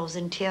ourselves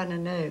in Tir na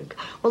Nog.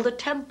 Well, the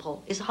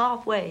temple is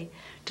halfway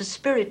to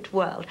spirit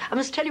world. I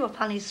must tell you a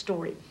funny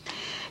story.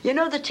 You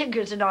know the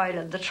Tiggers in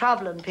Ireland, the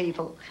travelling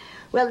people?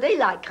 Well, they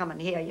like coming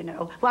here, you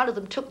know. One of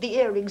them took the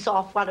earrings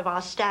off one of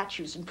our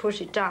statues and put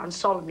it down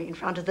solemnly in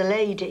front of the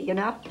lady, you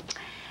know.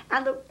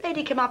 And the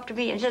lady came up to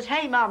me and says,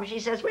 "Hey, Mum," she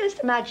says, "where's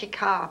the magic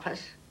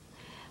carpet?"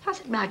 I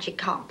said, "Magic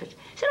carpet?"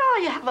 She said, "Oh,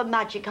 you have a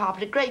magic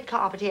carpet, a great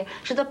carpet here.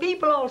 So the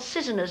people all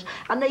sit in it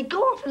and they go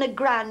off on a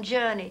grand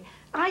journey."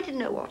 I didn't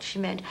know what she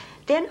meant.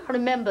 Then I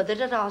remember that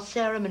at our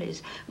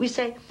ceremonies, we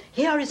say,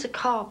 "Here is a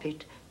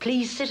carpet,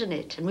 please sit in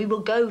it, and we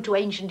will go to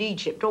ancient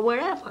Egypt," or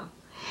wherever.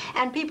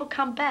 And people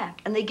come back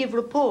and they give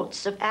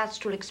reports of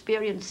astral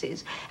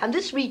experiences. And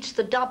this reached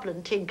the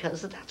Dublin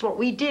Tinkers, that that's what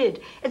we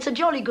did. It's a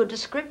jolly good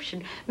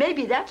description.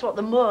 Maybe that's what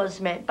the Moors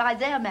meant by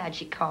their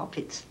magic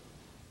carpets.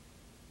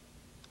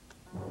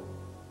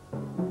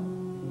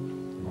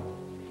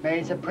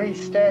 May the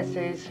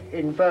priestesses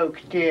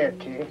invoke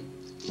deity.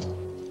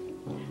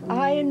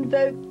 I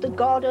invoke the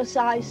goddess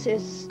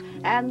Isis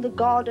and the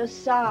god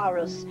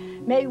Osiris.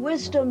 May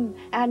wisdom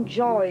and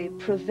joy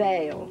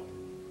prevail.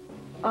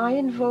 I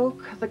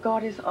invoke the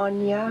goddess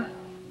Anya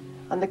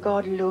and the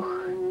god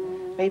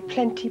Luch. May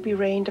plenty be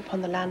rained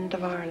upon the land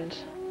of Ireland.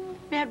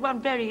 We had one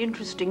very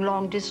interesting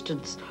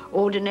long-distance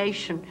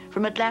ordination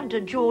from Atlanta,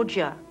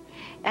 Georgia,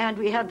 and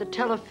we had the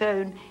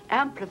telephone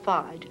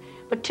amplified.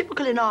 But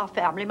typical in our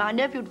family, my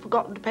nephew had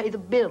forgotten to pay the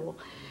bill.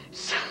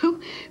 So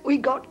we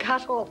got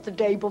cut off the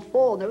day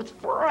before. There was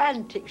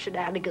frantic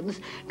shenanigans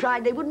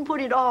trying. They wouldn't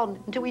put it on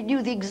until we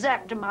knew the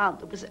exact amount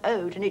that was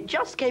owed, and it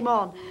just came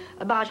on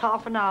about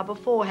half an hour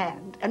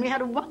beforehand. And we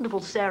had a wonderful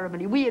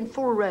ceremony, we in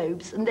full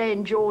robes and they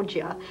in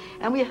Georgia,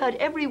 and we heard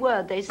every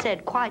word they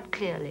said quite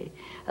clearly.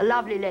 A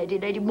lovely lady,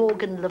 Lady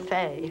Morgan Le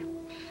Fay.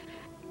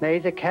 May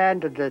the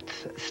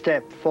candidates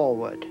step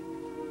forward.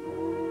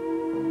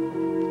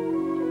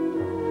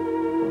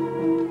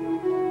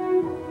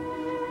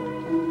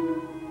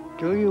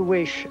 Do you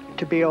wish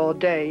to be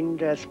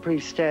ordained as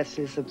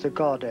priestesses of the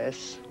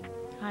goddess?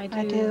 I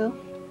do.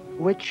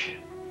 Which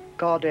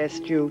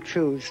goddess do you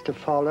choose to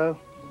follow?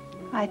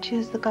 I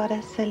choose the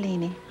goddess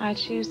Selene. I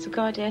choose the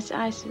goddess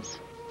Isis.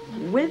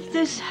 With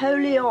this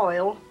holy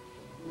oil,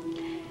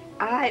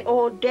 I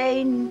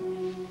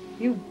ordain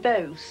you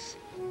both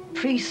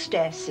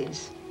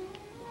priestesses.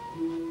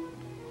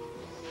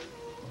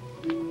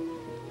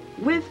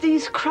 With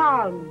these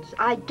crowns,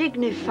 I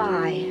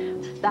dignify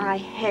thy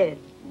head.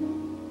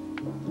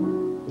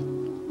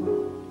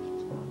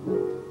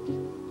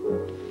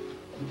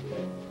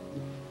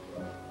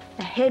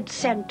 head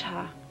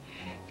center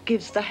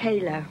gives the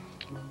halo.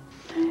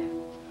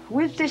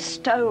 With this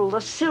stole, the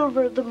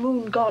silver of the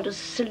moon goddess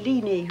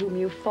Selene, whom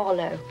you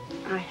follow,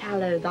 I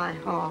hallow thy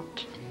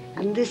heart.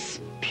 And this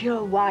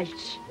pure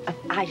white of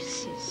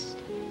Isis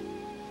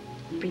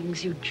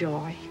brings you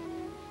joy.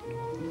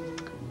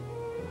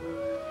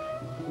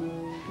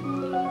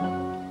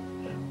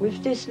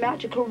 With this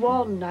magical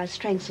wand, I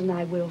strengthen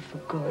thy will for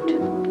good.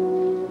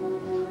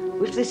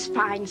 With this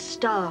fine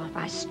staff,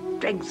 I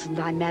strengthen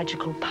thy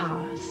magical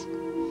powers.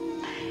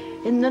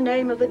 In the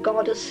name of the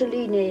goddess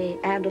Selene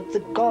and of the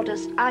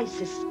goddess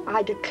Isis,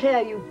 I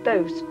declare you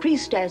both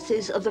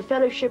priestesses of the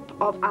Fellowship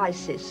of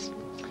Isis.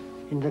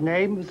 In the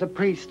name of the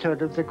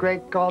priesthood of the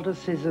great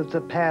goddesses of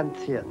the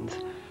pantheons,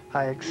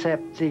 I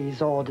accept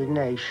these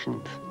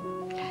ordinations.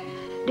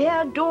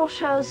 Dear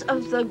daughters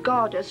of the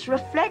goddess,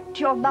 reflect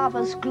your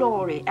mother's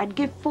glory and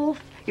give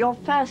forth your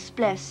first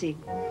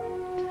blessing.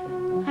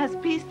 As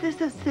priestess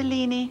of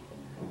Selene,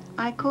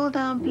 I call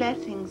down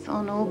blessings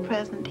on all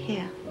present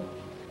here.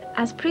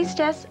 As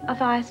priestess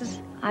of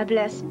Isis, I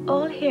bless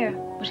all here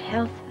with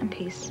health and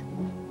peace.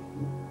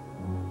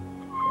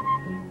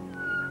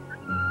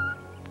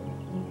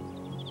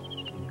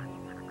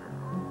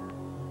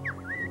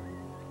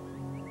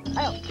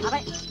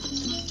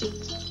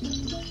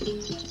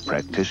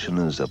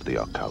 Practitioners of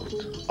the occult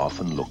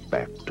often look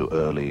back to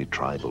early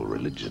tribal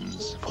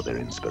religions for their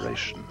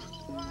inspiration.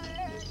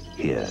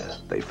 Here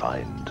they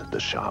find the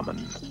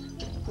shaman.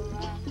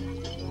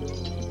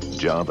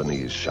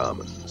 Javanese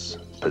shamans,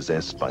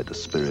 possessed by the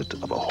spirit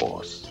of a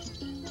horse.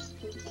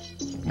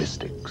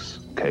 Mystics,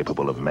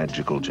 capable of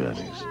magical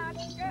journeys,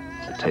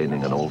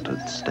 attaining an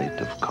altered state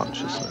of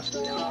consciousness.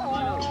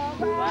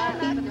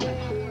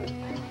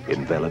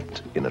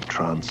 Enveloped in a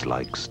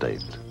trance-like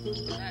state.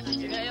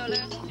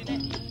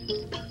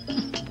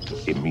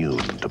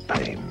 Immune to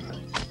pain.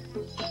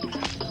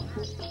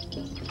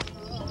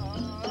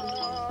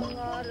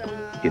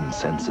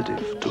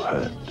 Insensitive to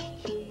hurt.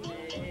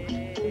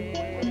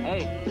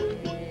 Hey.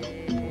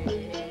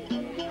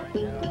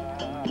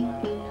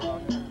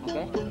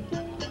 Okay.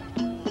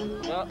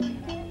 Yeah.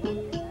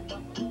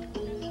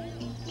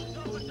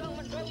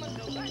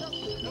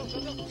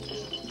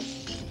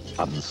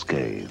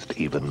 Unscathed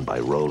even by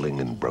rolling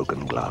in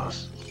broken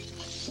glass.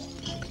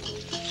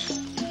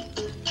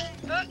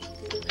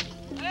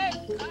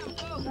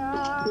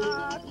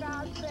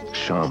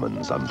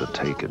 Shamans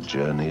undertake a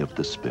journey of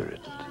the spirit,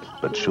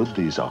 but should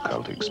these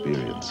occult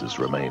experiences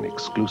remain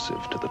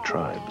exclusive to the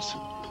tribes?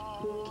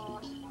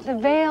 The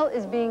veil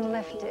is being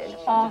lifted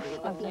off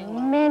of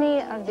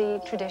many of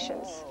the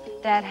traditions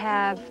that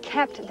have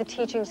kept the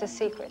teachings a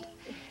secret.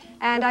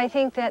 And I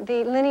think that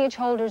the lineage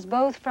holders,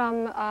 both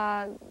from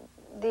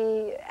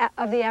the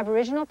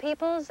Aboriginal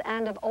peoples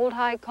and of old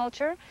high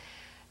culture,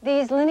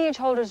 these lineage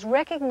holders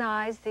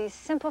recognize the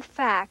simple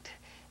fact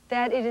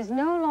that it is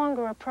no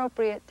longer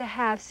appropriate to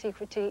have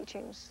secret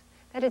teachings,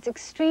 that it's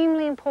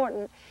extremely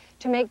important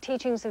to make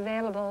teachings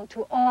available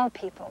to all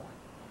people.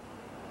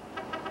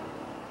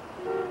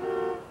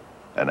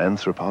 An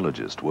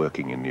anthropologist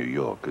working in New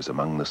York is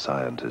among the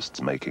scientists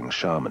making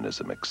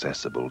shamanism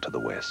accessible to the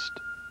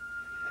West.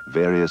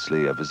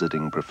 Variously a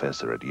visiting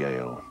professor at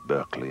Yale,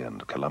 Berkeley,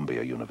 and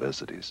Columbia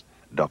universities,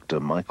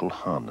 Dr. Michael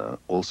Hanna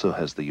also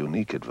has the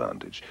unique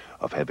advantage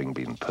of having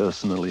been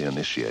personally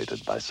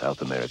initiated by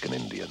South American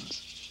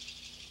Indians.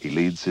 He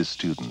leads his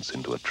students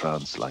into a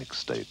trance-like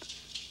state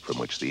from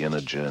which the inner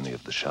journey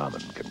of the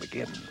shaman can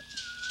begin.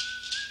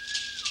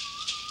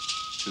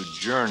 To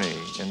journey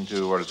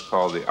into what is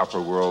called the upper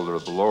world or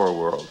the lower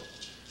world.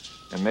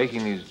 And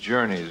making these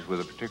journeys with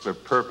a particular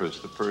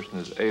purpose, the person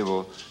is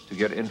able to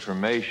get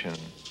information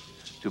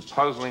to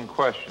puzzling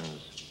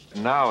questions,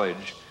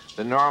 knowledge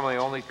that normally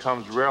only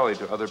comes rarely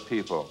to other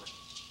people.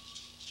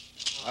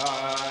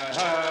 I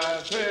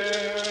have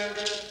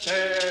spirit,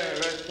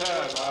 spirit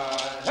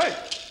divine. Hey!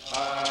 I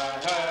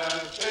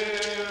have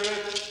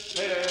spirit,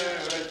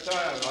 spirit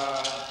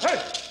divine. Hey!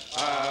 I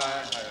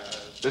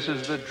have. This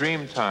is the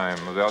dream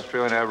time of the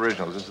Australian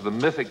Aboriginals. This is the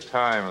mythic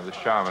time of the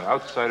shaman,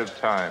 outside of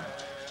time.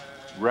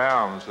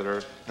 Realms that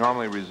are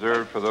normally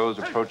reserved for those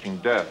approaching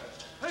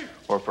death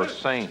or for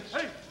saints.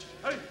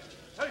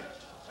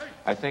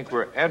 I think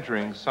we're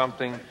entering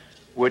something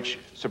which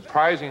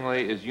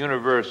surprisingly is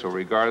universal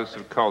regardless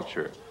of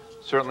culture.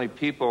 Certainly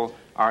people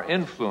are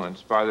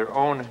influenced by their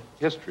own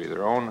history,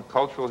 their own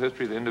cultural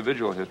history, the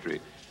individual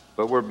history.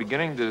 But we're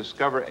beginning to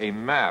discover a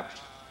map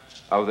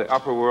of the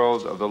upper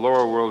world, of the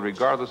lower world,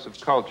 regardless of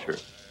culture.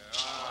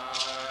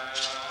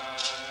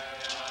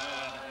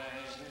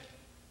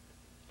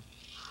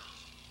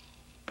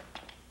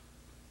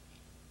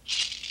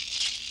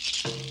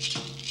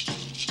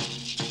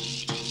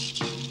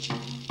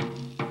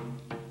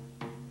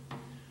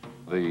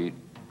 The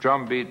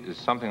drum beat is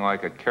something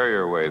like a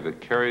carrier wave that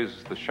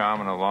carries the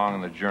shaman along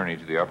in the journey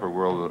to the upper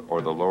world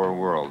or the lower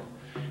world.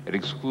 It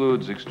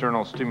excludes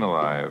external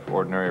stimuli of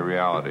ordinary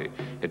reality.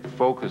 It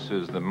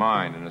focuses the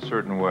mind in a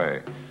certain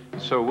way.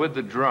 So with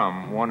the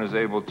drum, one is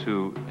able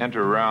to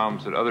enter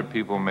realms that other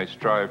people may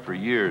strive for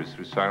years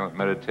through silent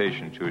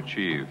meditation to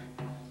achieve.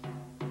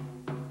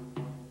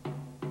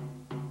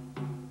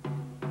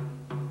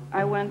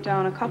 I went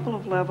down a couple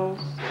of levels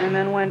and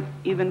then went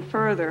even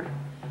further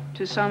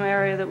to some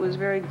area that was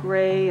very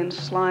gray and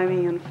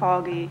slimy and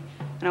foggy.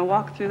 And I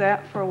walked through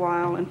that for a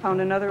while and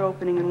found another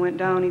opening and went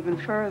down even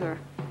further.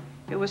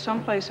 It was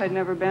someplace I'd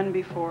never been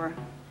before.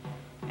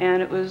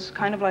 And it was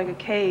kind of like a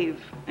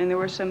cave. And there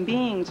were some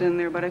beings in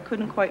there, but I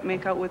couldn't quite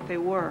make out what they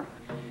were.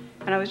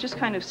 And I was just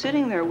kind of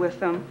sitting there with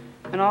them.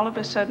 And all of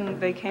a sudden,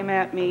 they came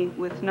at me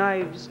with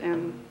knives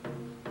and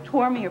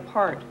tore me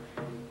apart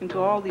into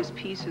all these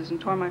pieces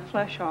and tore my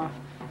flesh off.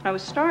 And I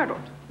was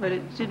startled, but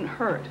it didn't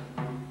hurt.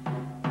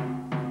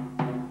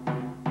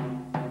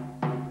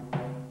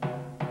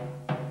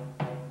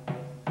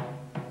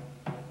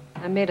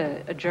 I made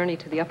a journey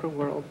to the upper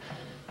world,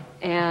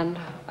 and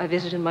I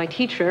visited my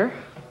teacher.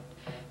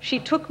 She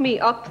took me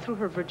up through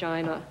her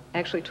vagina,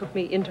 actually took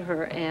me into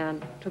her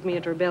and took me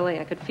into her belly.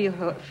 I could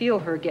feel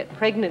her get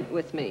pregnant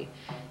with me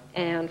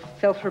and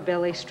felt her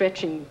belly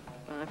stretching.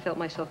 I felt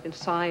myself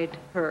inside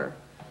her.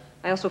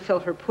 I also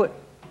felt her put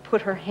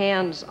her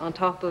hands on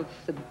top of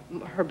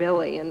her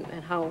belly and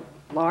how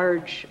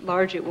large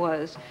it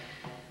was.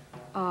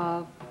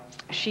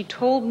 She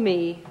told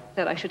me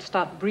that I should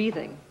stop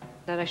breathing,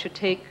 that I should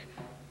take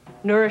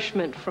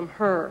nourishment from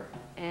her,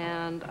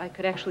 and I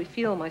could actually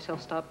feel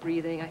myself stop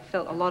breathing. I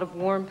felt a lot of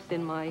warmth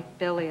in my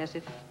belly as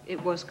if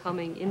it was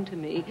coming into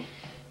me.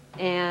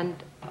 And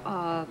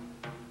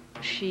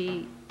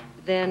she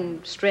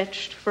then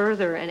stretched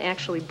further and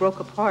actually broke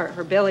apart.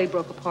 Her belly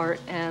broke apart,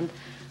 and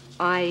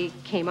I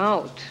came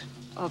out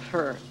of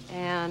her.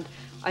 And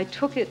I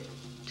took it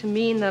to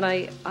mean that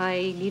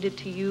I needed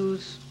to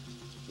use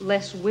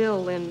less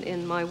will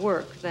in my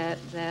work, that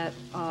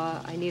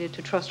I needed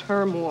to trust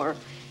her more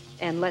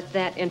and let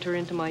that enter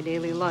into my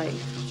daily life.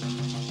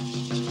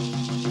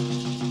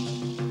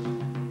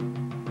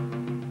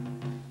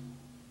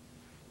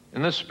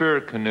 In this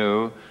spirit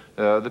canoe,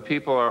 the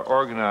people are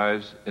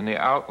organized in the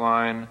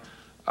outline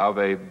of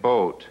a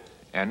boat,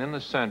 and in the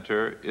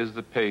center is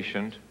the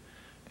patient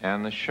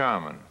and the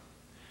shaman.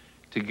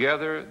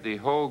 Together, the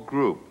whole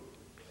group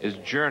is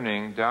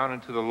journeying down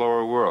into the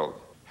lower world,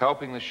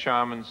 helping the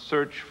shaman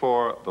search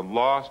for the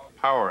lost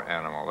power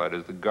animal, that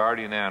is, the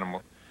guardian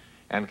animal,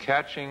 and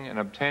catching and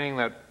obtaining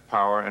that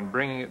power and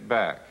bringing it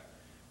back.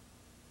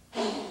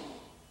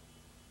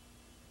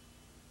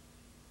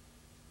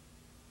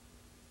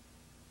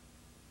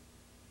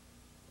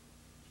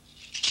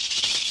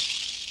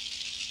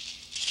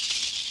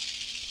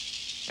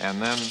 And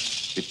then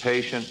the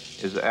patient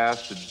is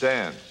asked to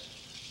dance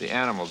the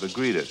animal, to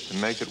greet it, to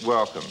make it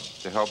welcome,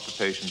 to help the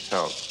patient's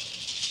health.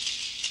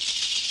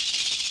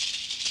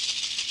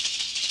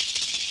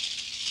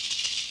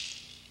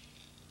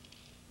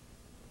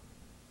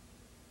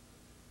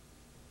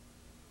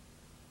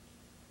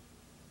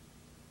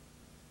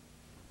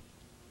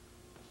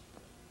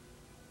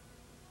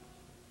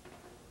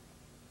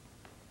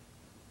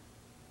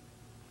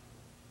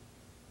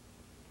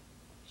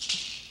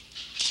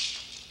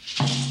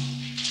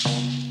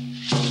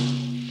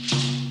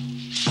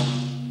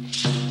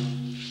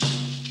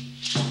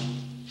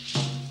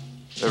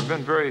 There have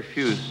been very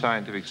few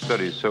scientific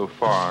studies so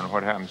far on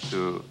what happens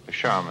to a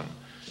shaman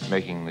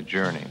making the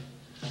journey.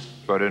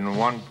 But in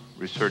one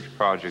research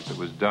project that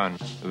was done,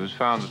 it was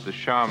found that the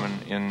shaman,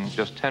 in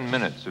just 10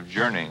 minutes of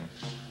journeying,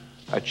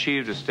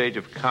 achieved a stage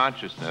of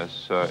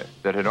consciousness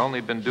that had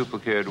only been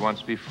duplicated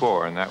once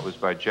before, and that was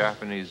by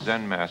Japanese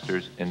Zen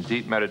masters in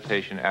deep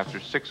meditation after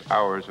 6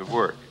 hours of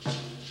work.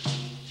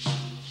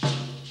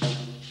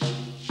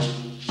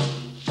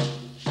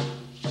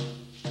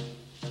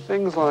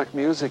 Things like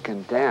music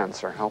and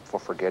dance are helpful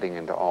for getting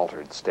into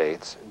altered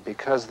states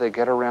because they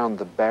get around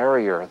the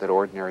barrier that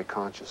ordinary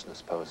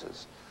consciousness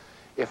poses.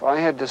 If I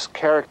had to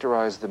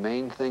characterize the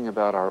main thing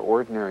about our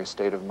ordinary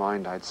state of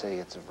mind, I'd say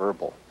it's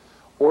verbal.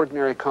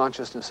 Ordinary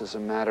consciousness is a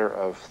matter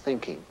of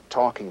thinking,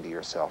 talking to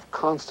yourself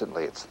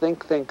constantly. It's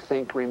think, think,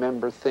 think,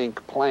 remember,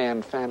 think,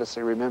 plan,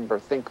 fantasy, remember,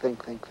 think,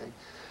 think, think, think.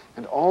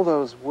 And all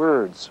those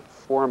words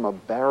form a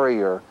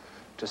barrier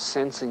to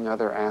sensing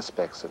other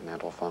aspects of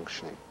mental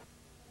functioning.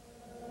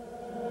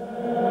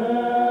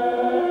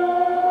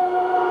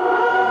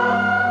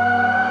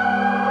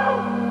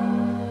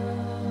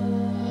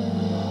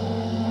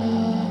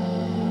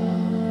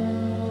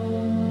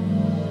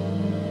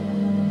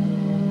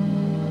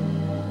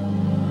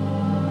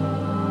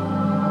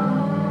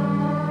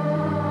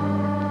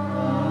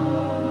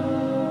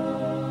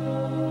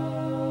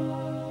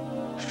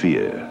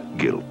 Fear,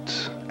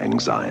 guilt,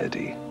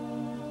 anxiety.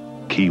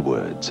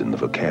 Keywords in the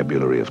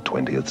vocabulary of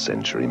 20th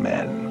century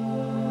man.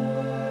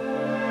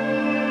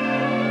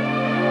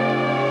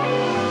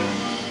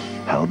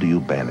 How do you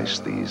banish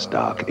these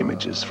dark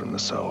images from the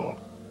soul?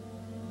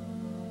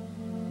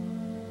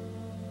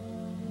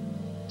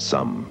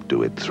 Some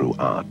do it through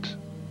art.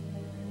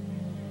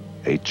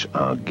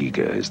 H.R.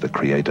 Giger is the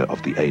creator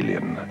of The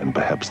Alien and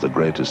perhaps the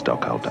greatest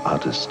occult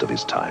artist of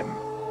his time.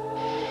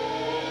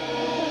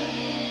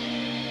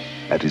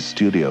 At his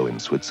studio in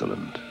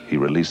Switzerland, he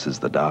releases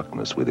the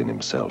darkness within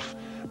himself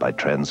by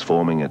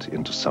transforming it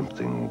into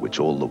something which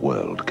all the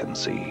world can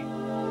see.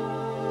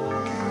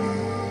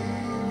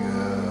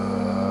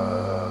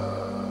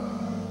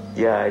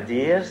 The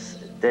ideas,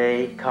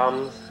 they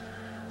come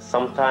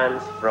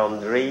sometimes from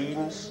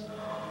dreams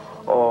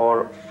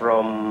or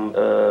from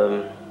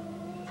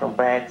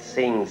bad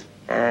things.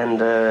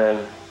 And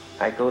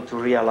I go to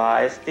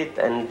realize it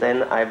and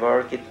then I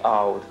work it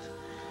out.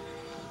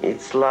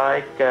 It's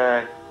like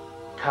a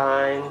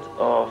kind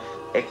of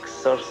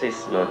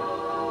exorcism.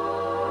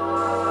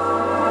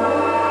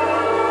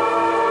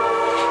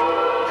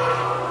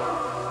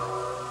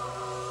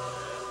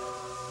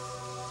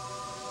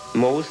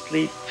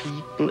 Mostly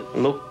people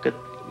look at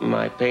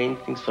my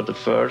paintings for the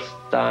first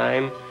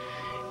time.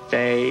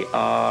 They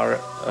are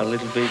a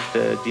little bit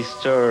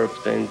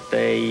disturbed and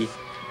they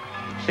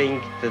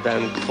think that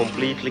I'm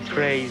completely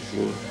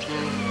crazy.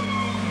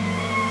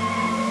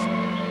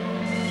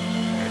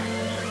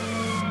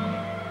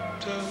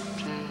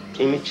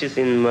 Images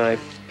in my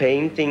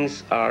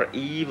paintings are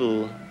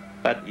evil,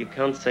 but you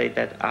can't say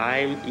that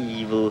I'm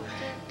evil.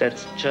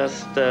 That's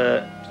just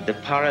the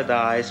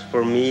paradise.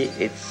 For me,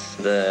 it's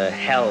the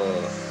hell.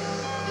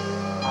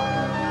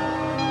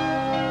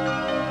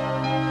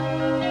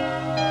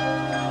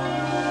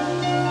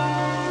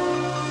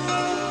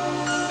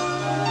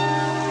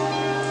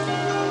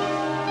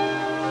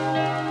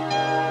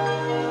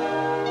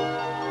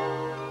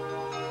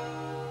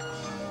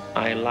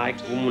 I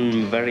like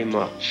women very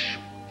much,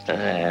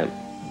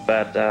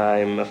 but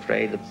I'm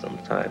afraid of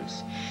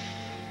sometimes.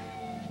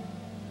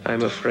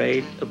 I'm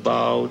afraid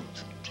about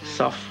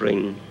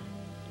suffering.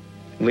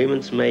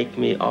 Women make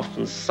me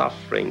often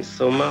suffering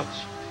so much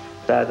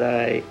that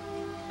I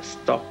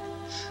stopped,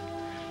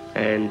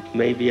 and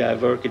maybe I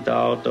work it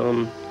out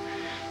on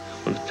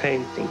the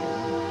painting.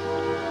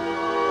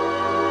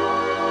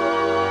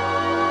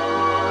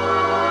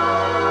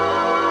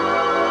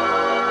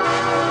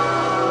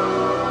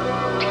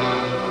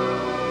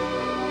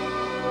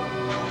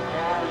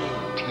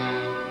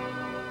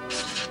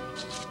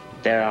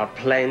 There are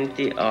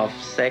plenty of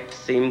sex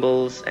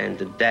symbols, and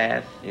the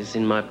death is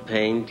in my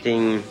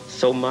painting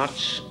so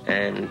much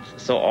and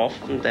so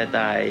often that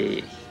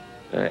I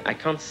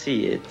can't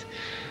see it.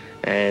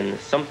 And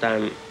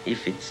sometimes,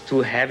 if it's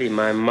too heavy,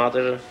 my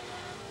mother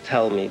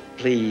tells me,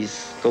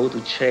 please go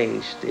to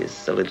change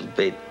this a little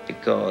bit,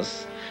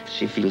 because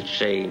she feels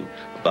shame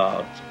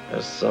about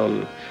her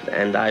son,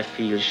 and I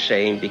feel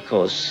shame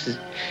because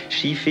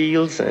she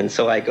feels, and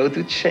so I go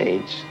to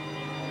change.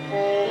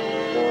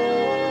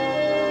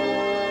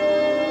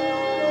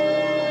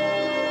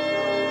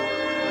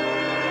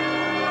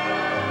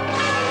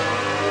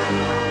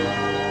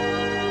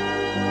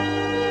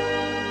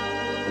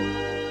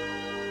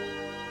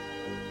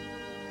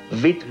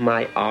 With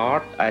my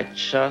art, I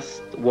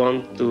just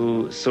want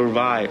to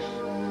survive.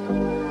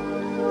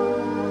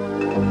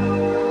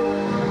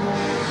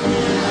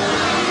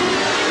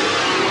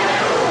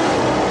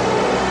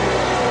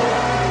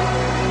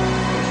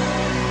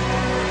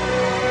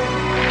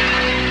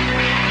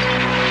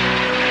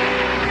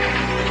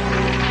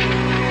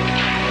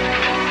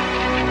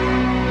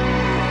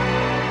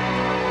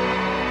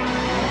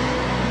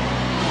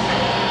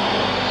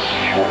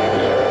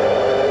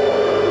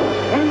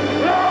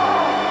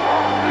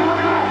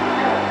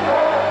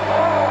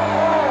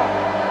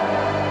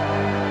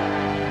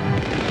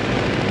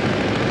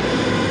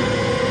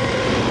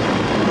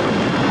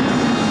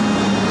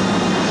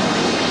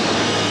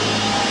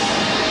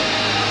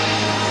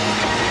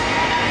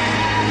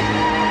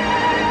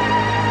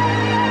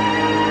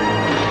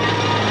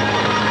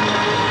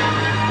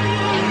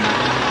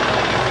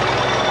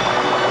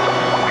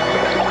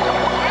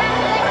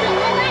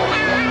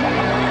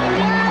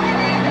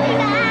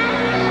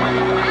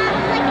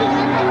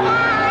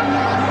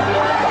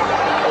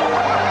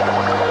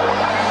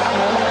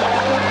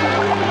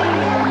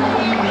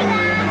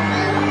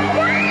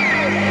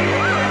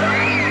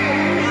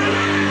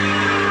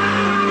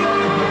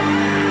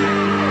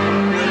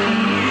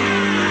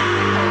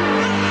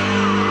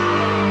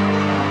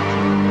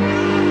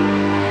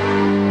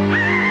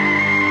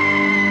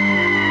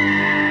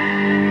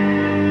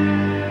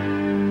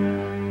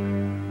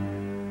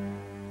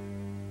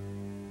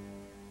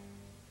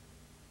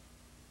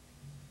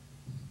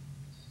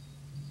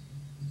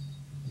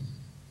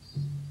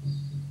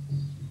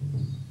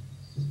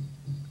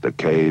 The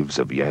caves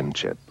of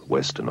Yanchep,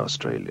 Western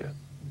Australia.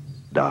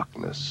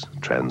 Darkness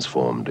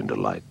transformed into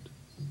light.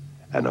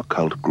 An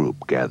occult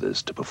group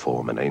gathers to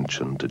perform an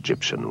ancient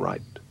Egyptian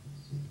rite.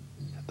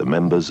 The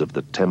members of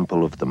the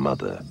Temple of the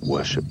Mother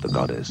worship the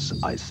goddess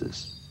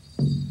Isis.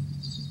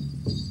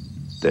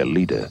 Their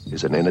leader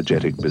is an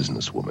energetic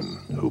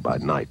businesswoman who by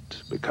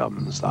night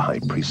becomes the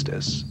high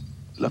priestess,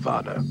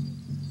 Lavana.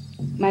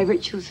 My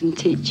rituals and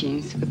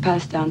teachings were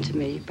passed down to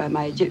me by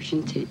my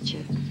Egyptian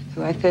teacher,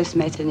 who I first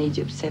met in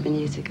Egypt 7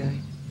 years ago.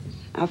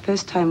 Our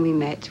first time we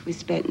met, we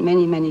spent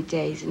many, many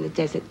days in the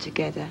desert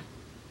together.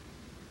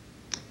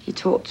 He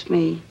taught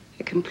me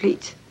a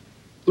complete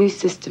new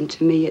system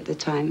to me at the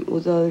time,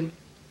 although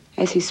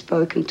as he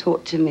spoke and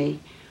taught to me,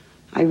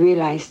 I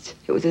realized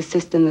it was a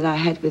system that I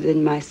had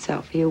within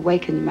myself. He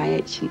awakened my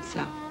ancient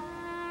self.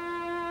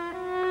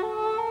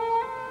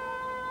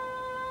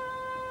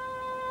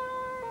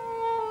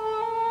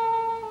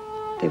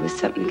 There was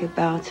something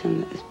about him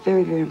that was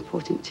very, very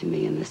important to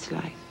me in this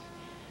life.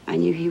 I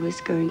knew he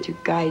was going to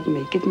guide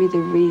me, give me the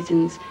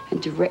reasons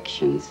and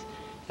directions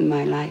in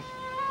my life.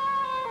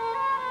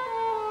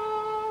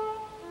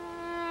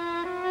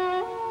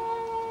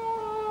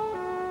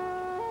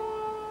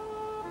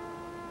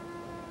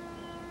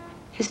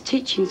 His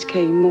teachings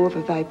came more of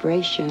a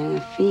vibration and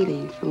a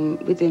feeling from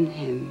within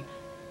him.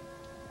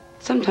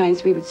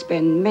 Sometimes we would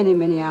spend many,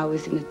 many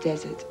hours in the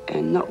desert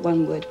and not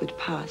one word would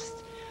pass.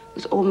 It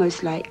was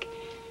almost like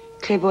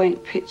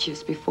clairvoyant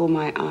pictures before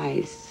my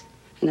eyes,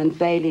 an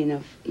unveiling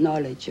of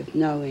knowledge, of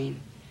knowing.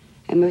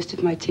 And most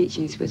of my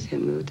teachings with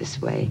him were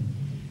this way.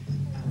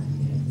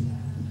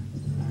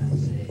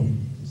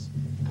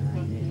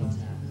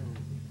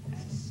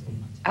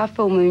 Our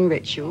full moon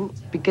ritual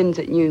begins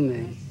at new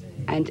moon,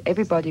 and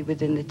everybody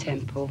within the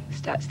temple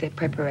starts their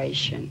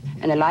preparation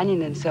and aligning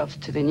themselves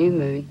to the new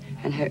moon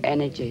and her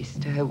energies,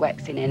 to her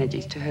waxing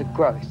energies, to her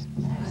growth.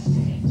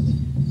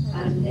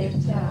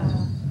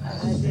 Aneta,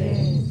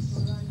 Aziz,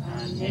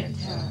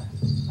 Aneta,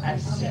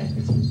 Aset,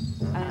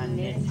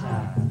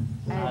 Aneta,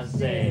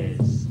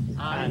 Aziz,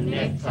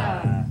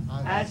 Aneta,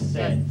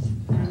 Aset,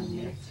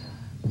 Aneta.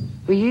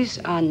 We use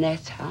our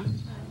netta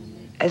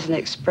as an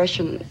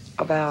expression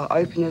of our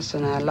openness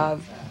and our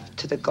love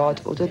to the god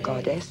or the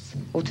goddess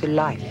or to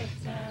life.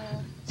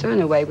 So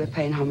in a way we're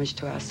paying homage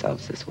to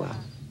ourselves as well.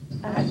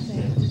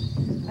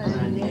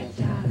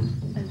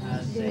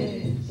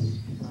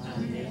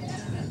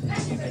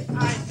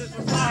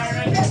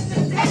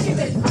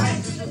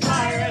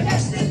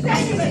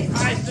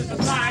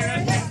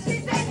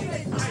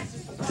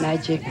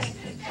 Magic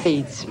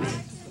feeds me.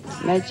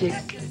 Magic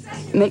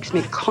makes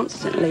me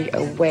constantly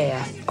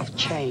aware of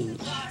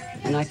change,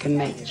 and I can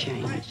make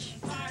change.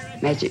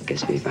 Magic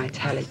gives me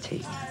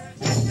vitality.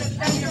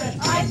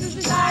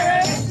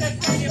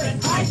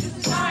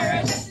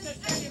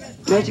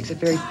 Magic's a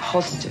very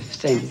positive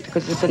thing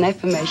because it's an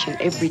affirmation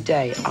every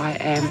day. I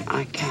am,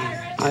 I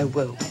can, I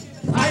will.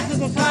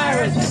 Isis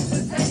Osiris!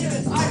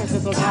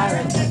 Isis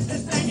Osiris!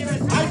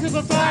 Isis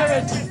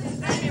Osiris!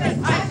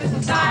 Isis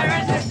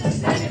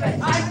Osiris!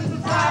 Isis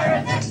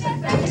Osiris!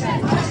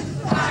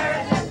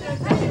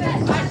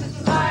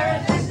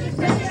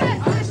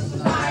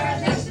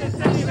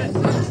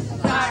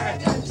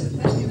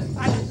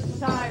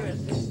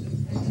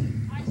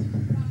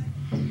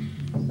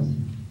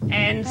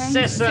 And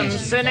Sesam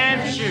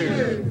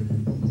Sinamshu.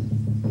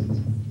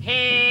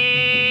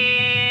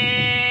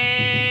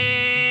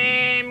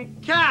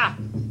 Hemka.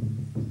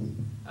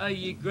 Oh,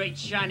 you great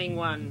shining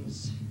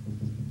ones,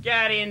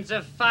 guardians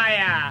of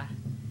fire,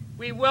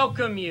 we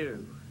welcome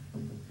you.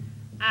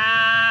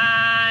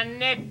 Aneta.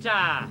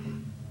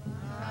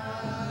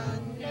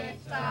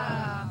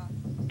 Aneta.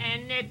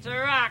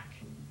 Anetarak.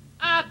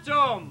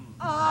 Atom.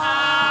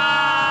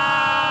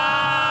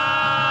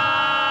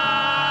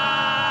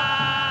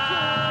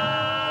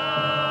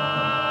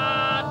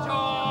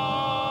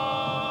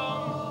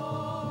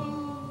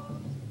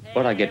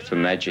 What I get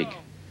from magic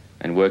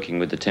and working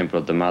with the Temple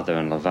of the Mother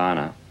and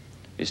Lavana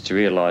is to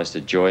realise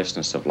the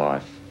joyousness of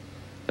life,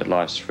 that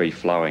life's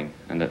free-flowing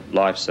and that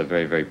life's a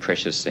very, very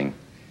precious thing.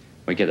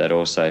 We get that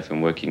also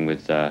from working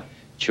with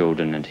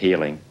children and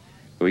healing,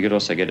 but we could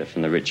also get it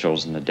from the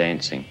rituals and the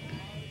dancing,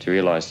 to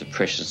realise the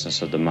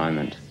preciousness of the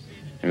moment.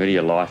 And really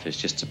your life is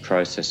just a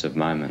process of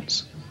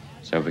moments.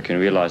 So if we can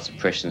realise the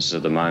preciousness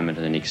of the moment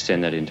and then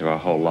extend that into our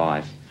whole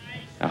life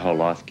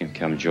can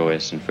become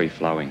joyous and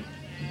free-flowing.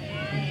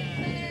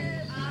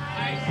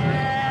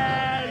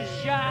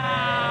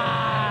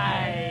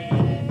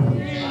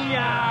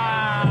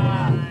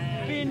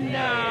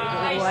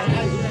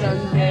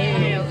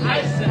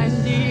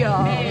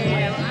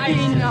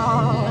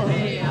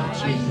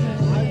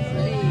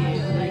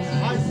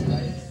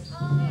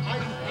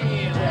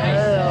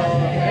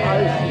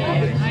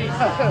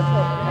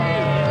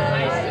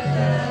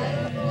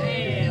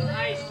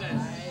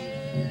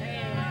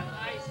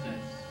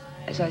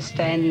 As I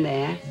stand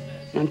there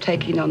and I'm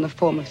taking on the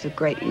form of the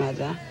Great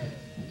Mother,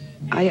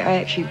 I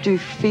actually do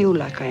feel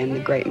like I am the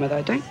Great Mother.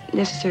 I don't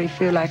necessarily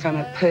feel like I'm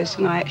a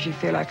person. I actually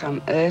feel like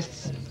I'm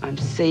earth, I'm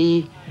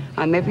sea,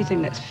 I'm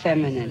everything that's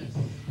feminine.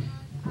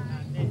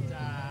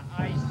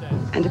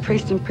 And the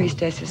priests and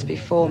priestesses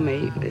before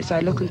me, as I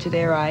look into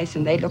their eyes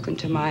and they look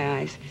into my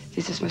eyes,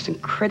 there's this most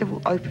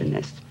incredible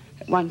openness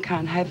that one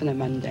can't have in a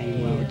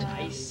mundane world.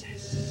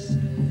 Isis.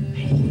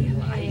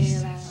 Hail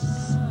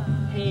Isis.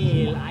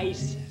 Hail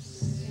Isis.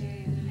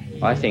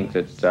 I think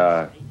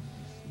that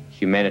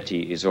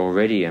humanity is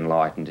already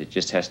enlightened, it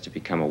just has to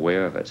become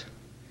aware of it.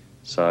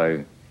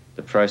 So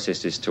the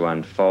process is to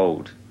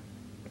unfold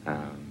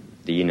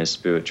the inner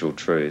spiritual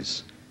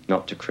truths,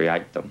 not to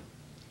create them.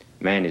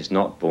 Man is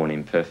not born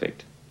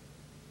imperfect.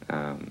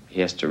 He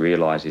has to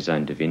realise his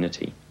own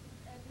divinity.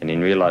 And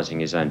in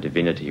realising his own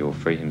divinity, he'll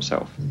free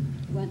himself.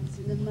 Once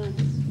in a month,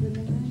 when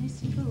the moon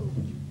is full.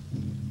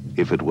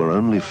 If it were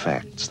only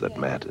facts that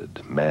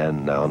mattered,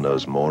 man now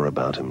knows more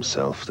about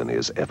himself than he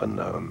has ever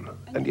known,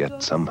 and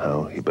yet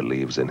somehow he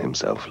believes in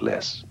himself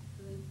less.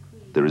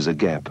 There is a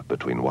gap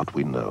between what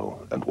we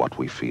know and what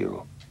we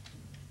feel.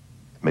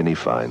 Many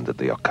find that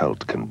the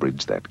occult can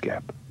bridge that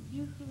gap.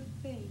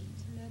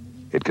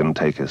 It can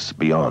take us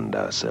beyond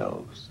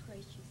ourselves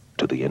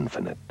to the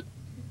infinite.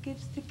 Who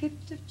gives the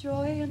gift of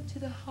joy unto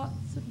the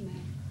hearts of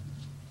men.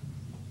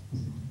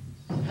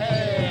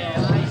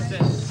 Hail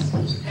Isis!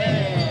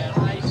 Hail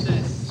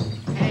Isis!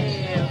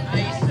 Hail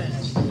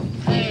Isis!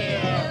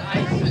 Hail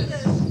Isis!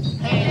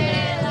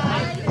 Hail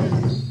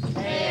Isis!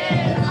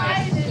 Hail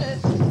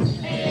Isis!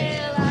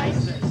 Hail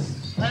Isis!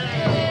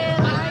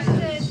 Hail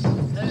Isis!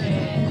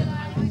 Hail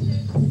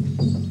Isis!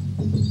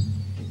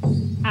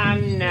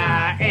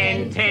 Anna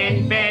in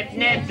tin bit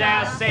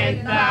nidda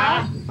sitta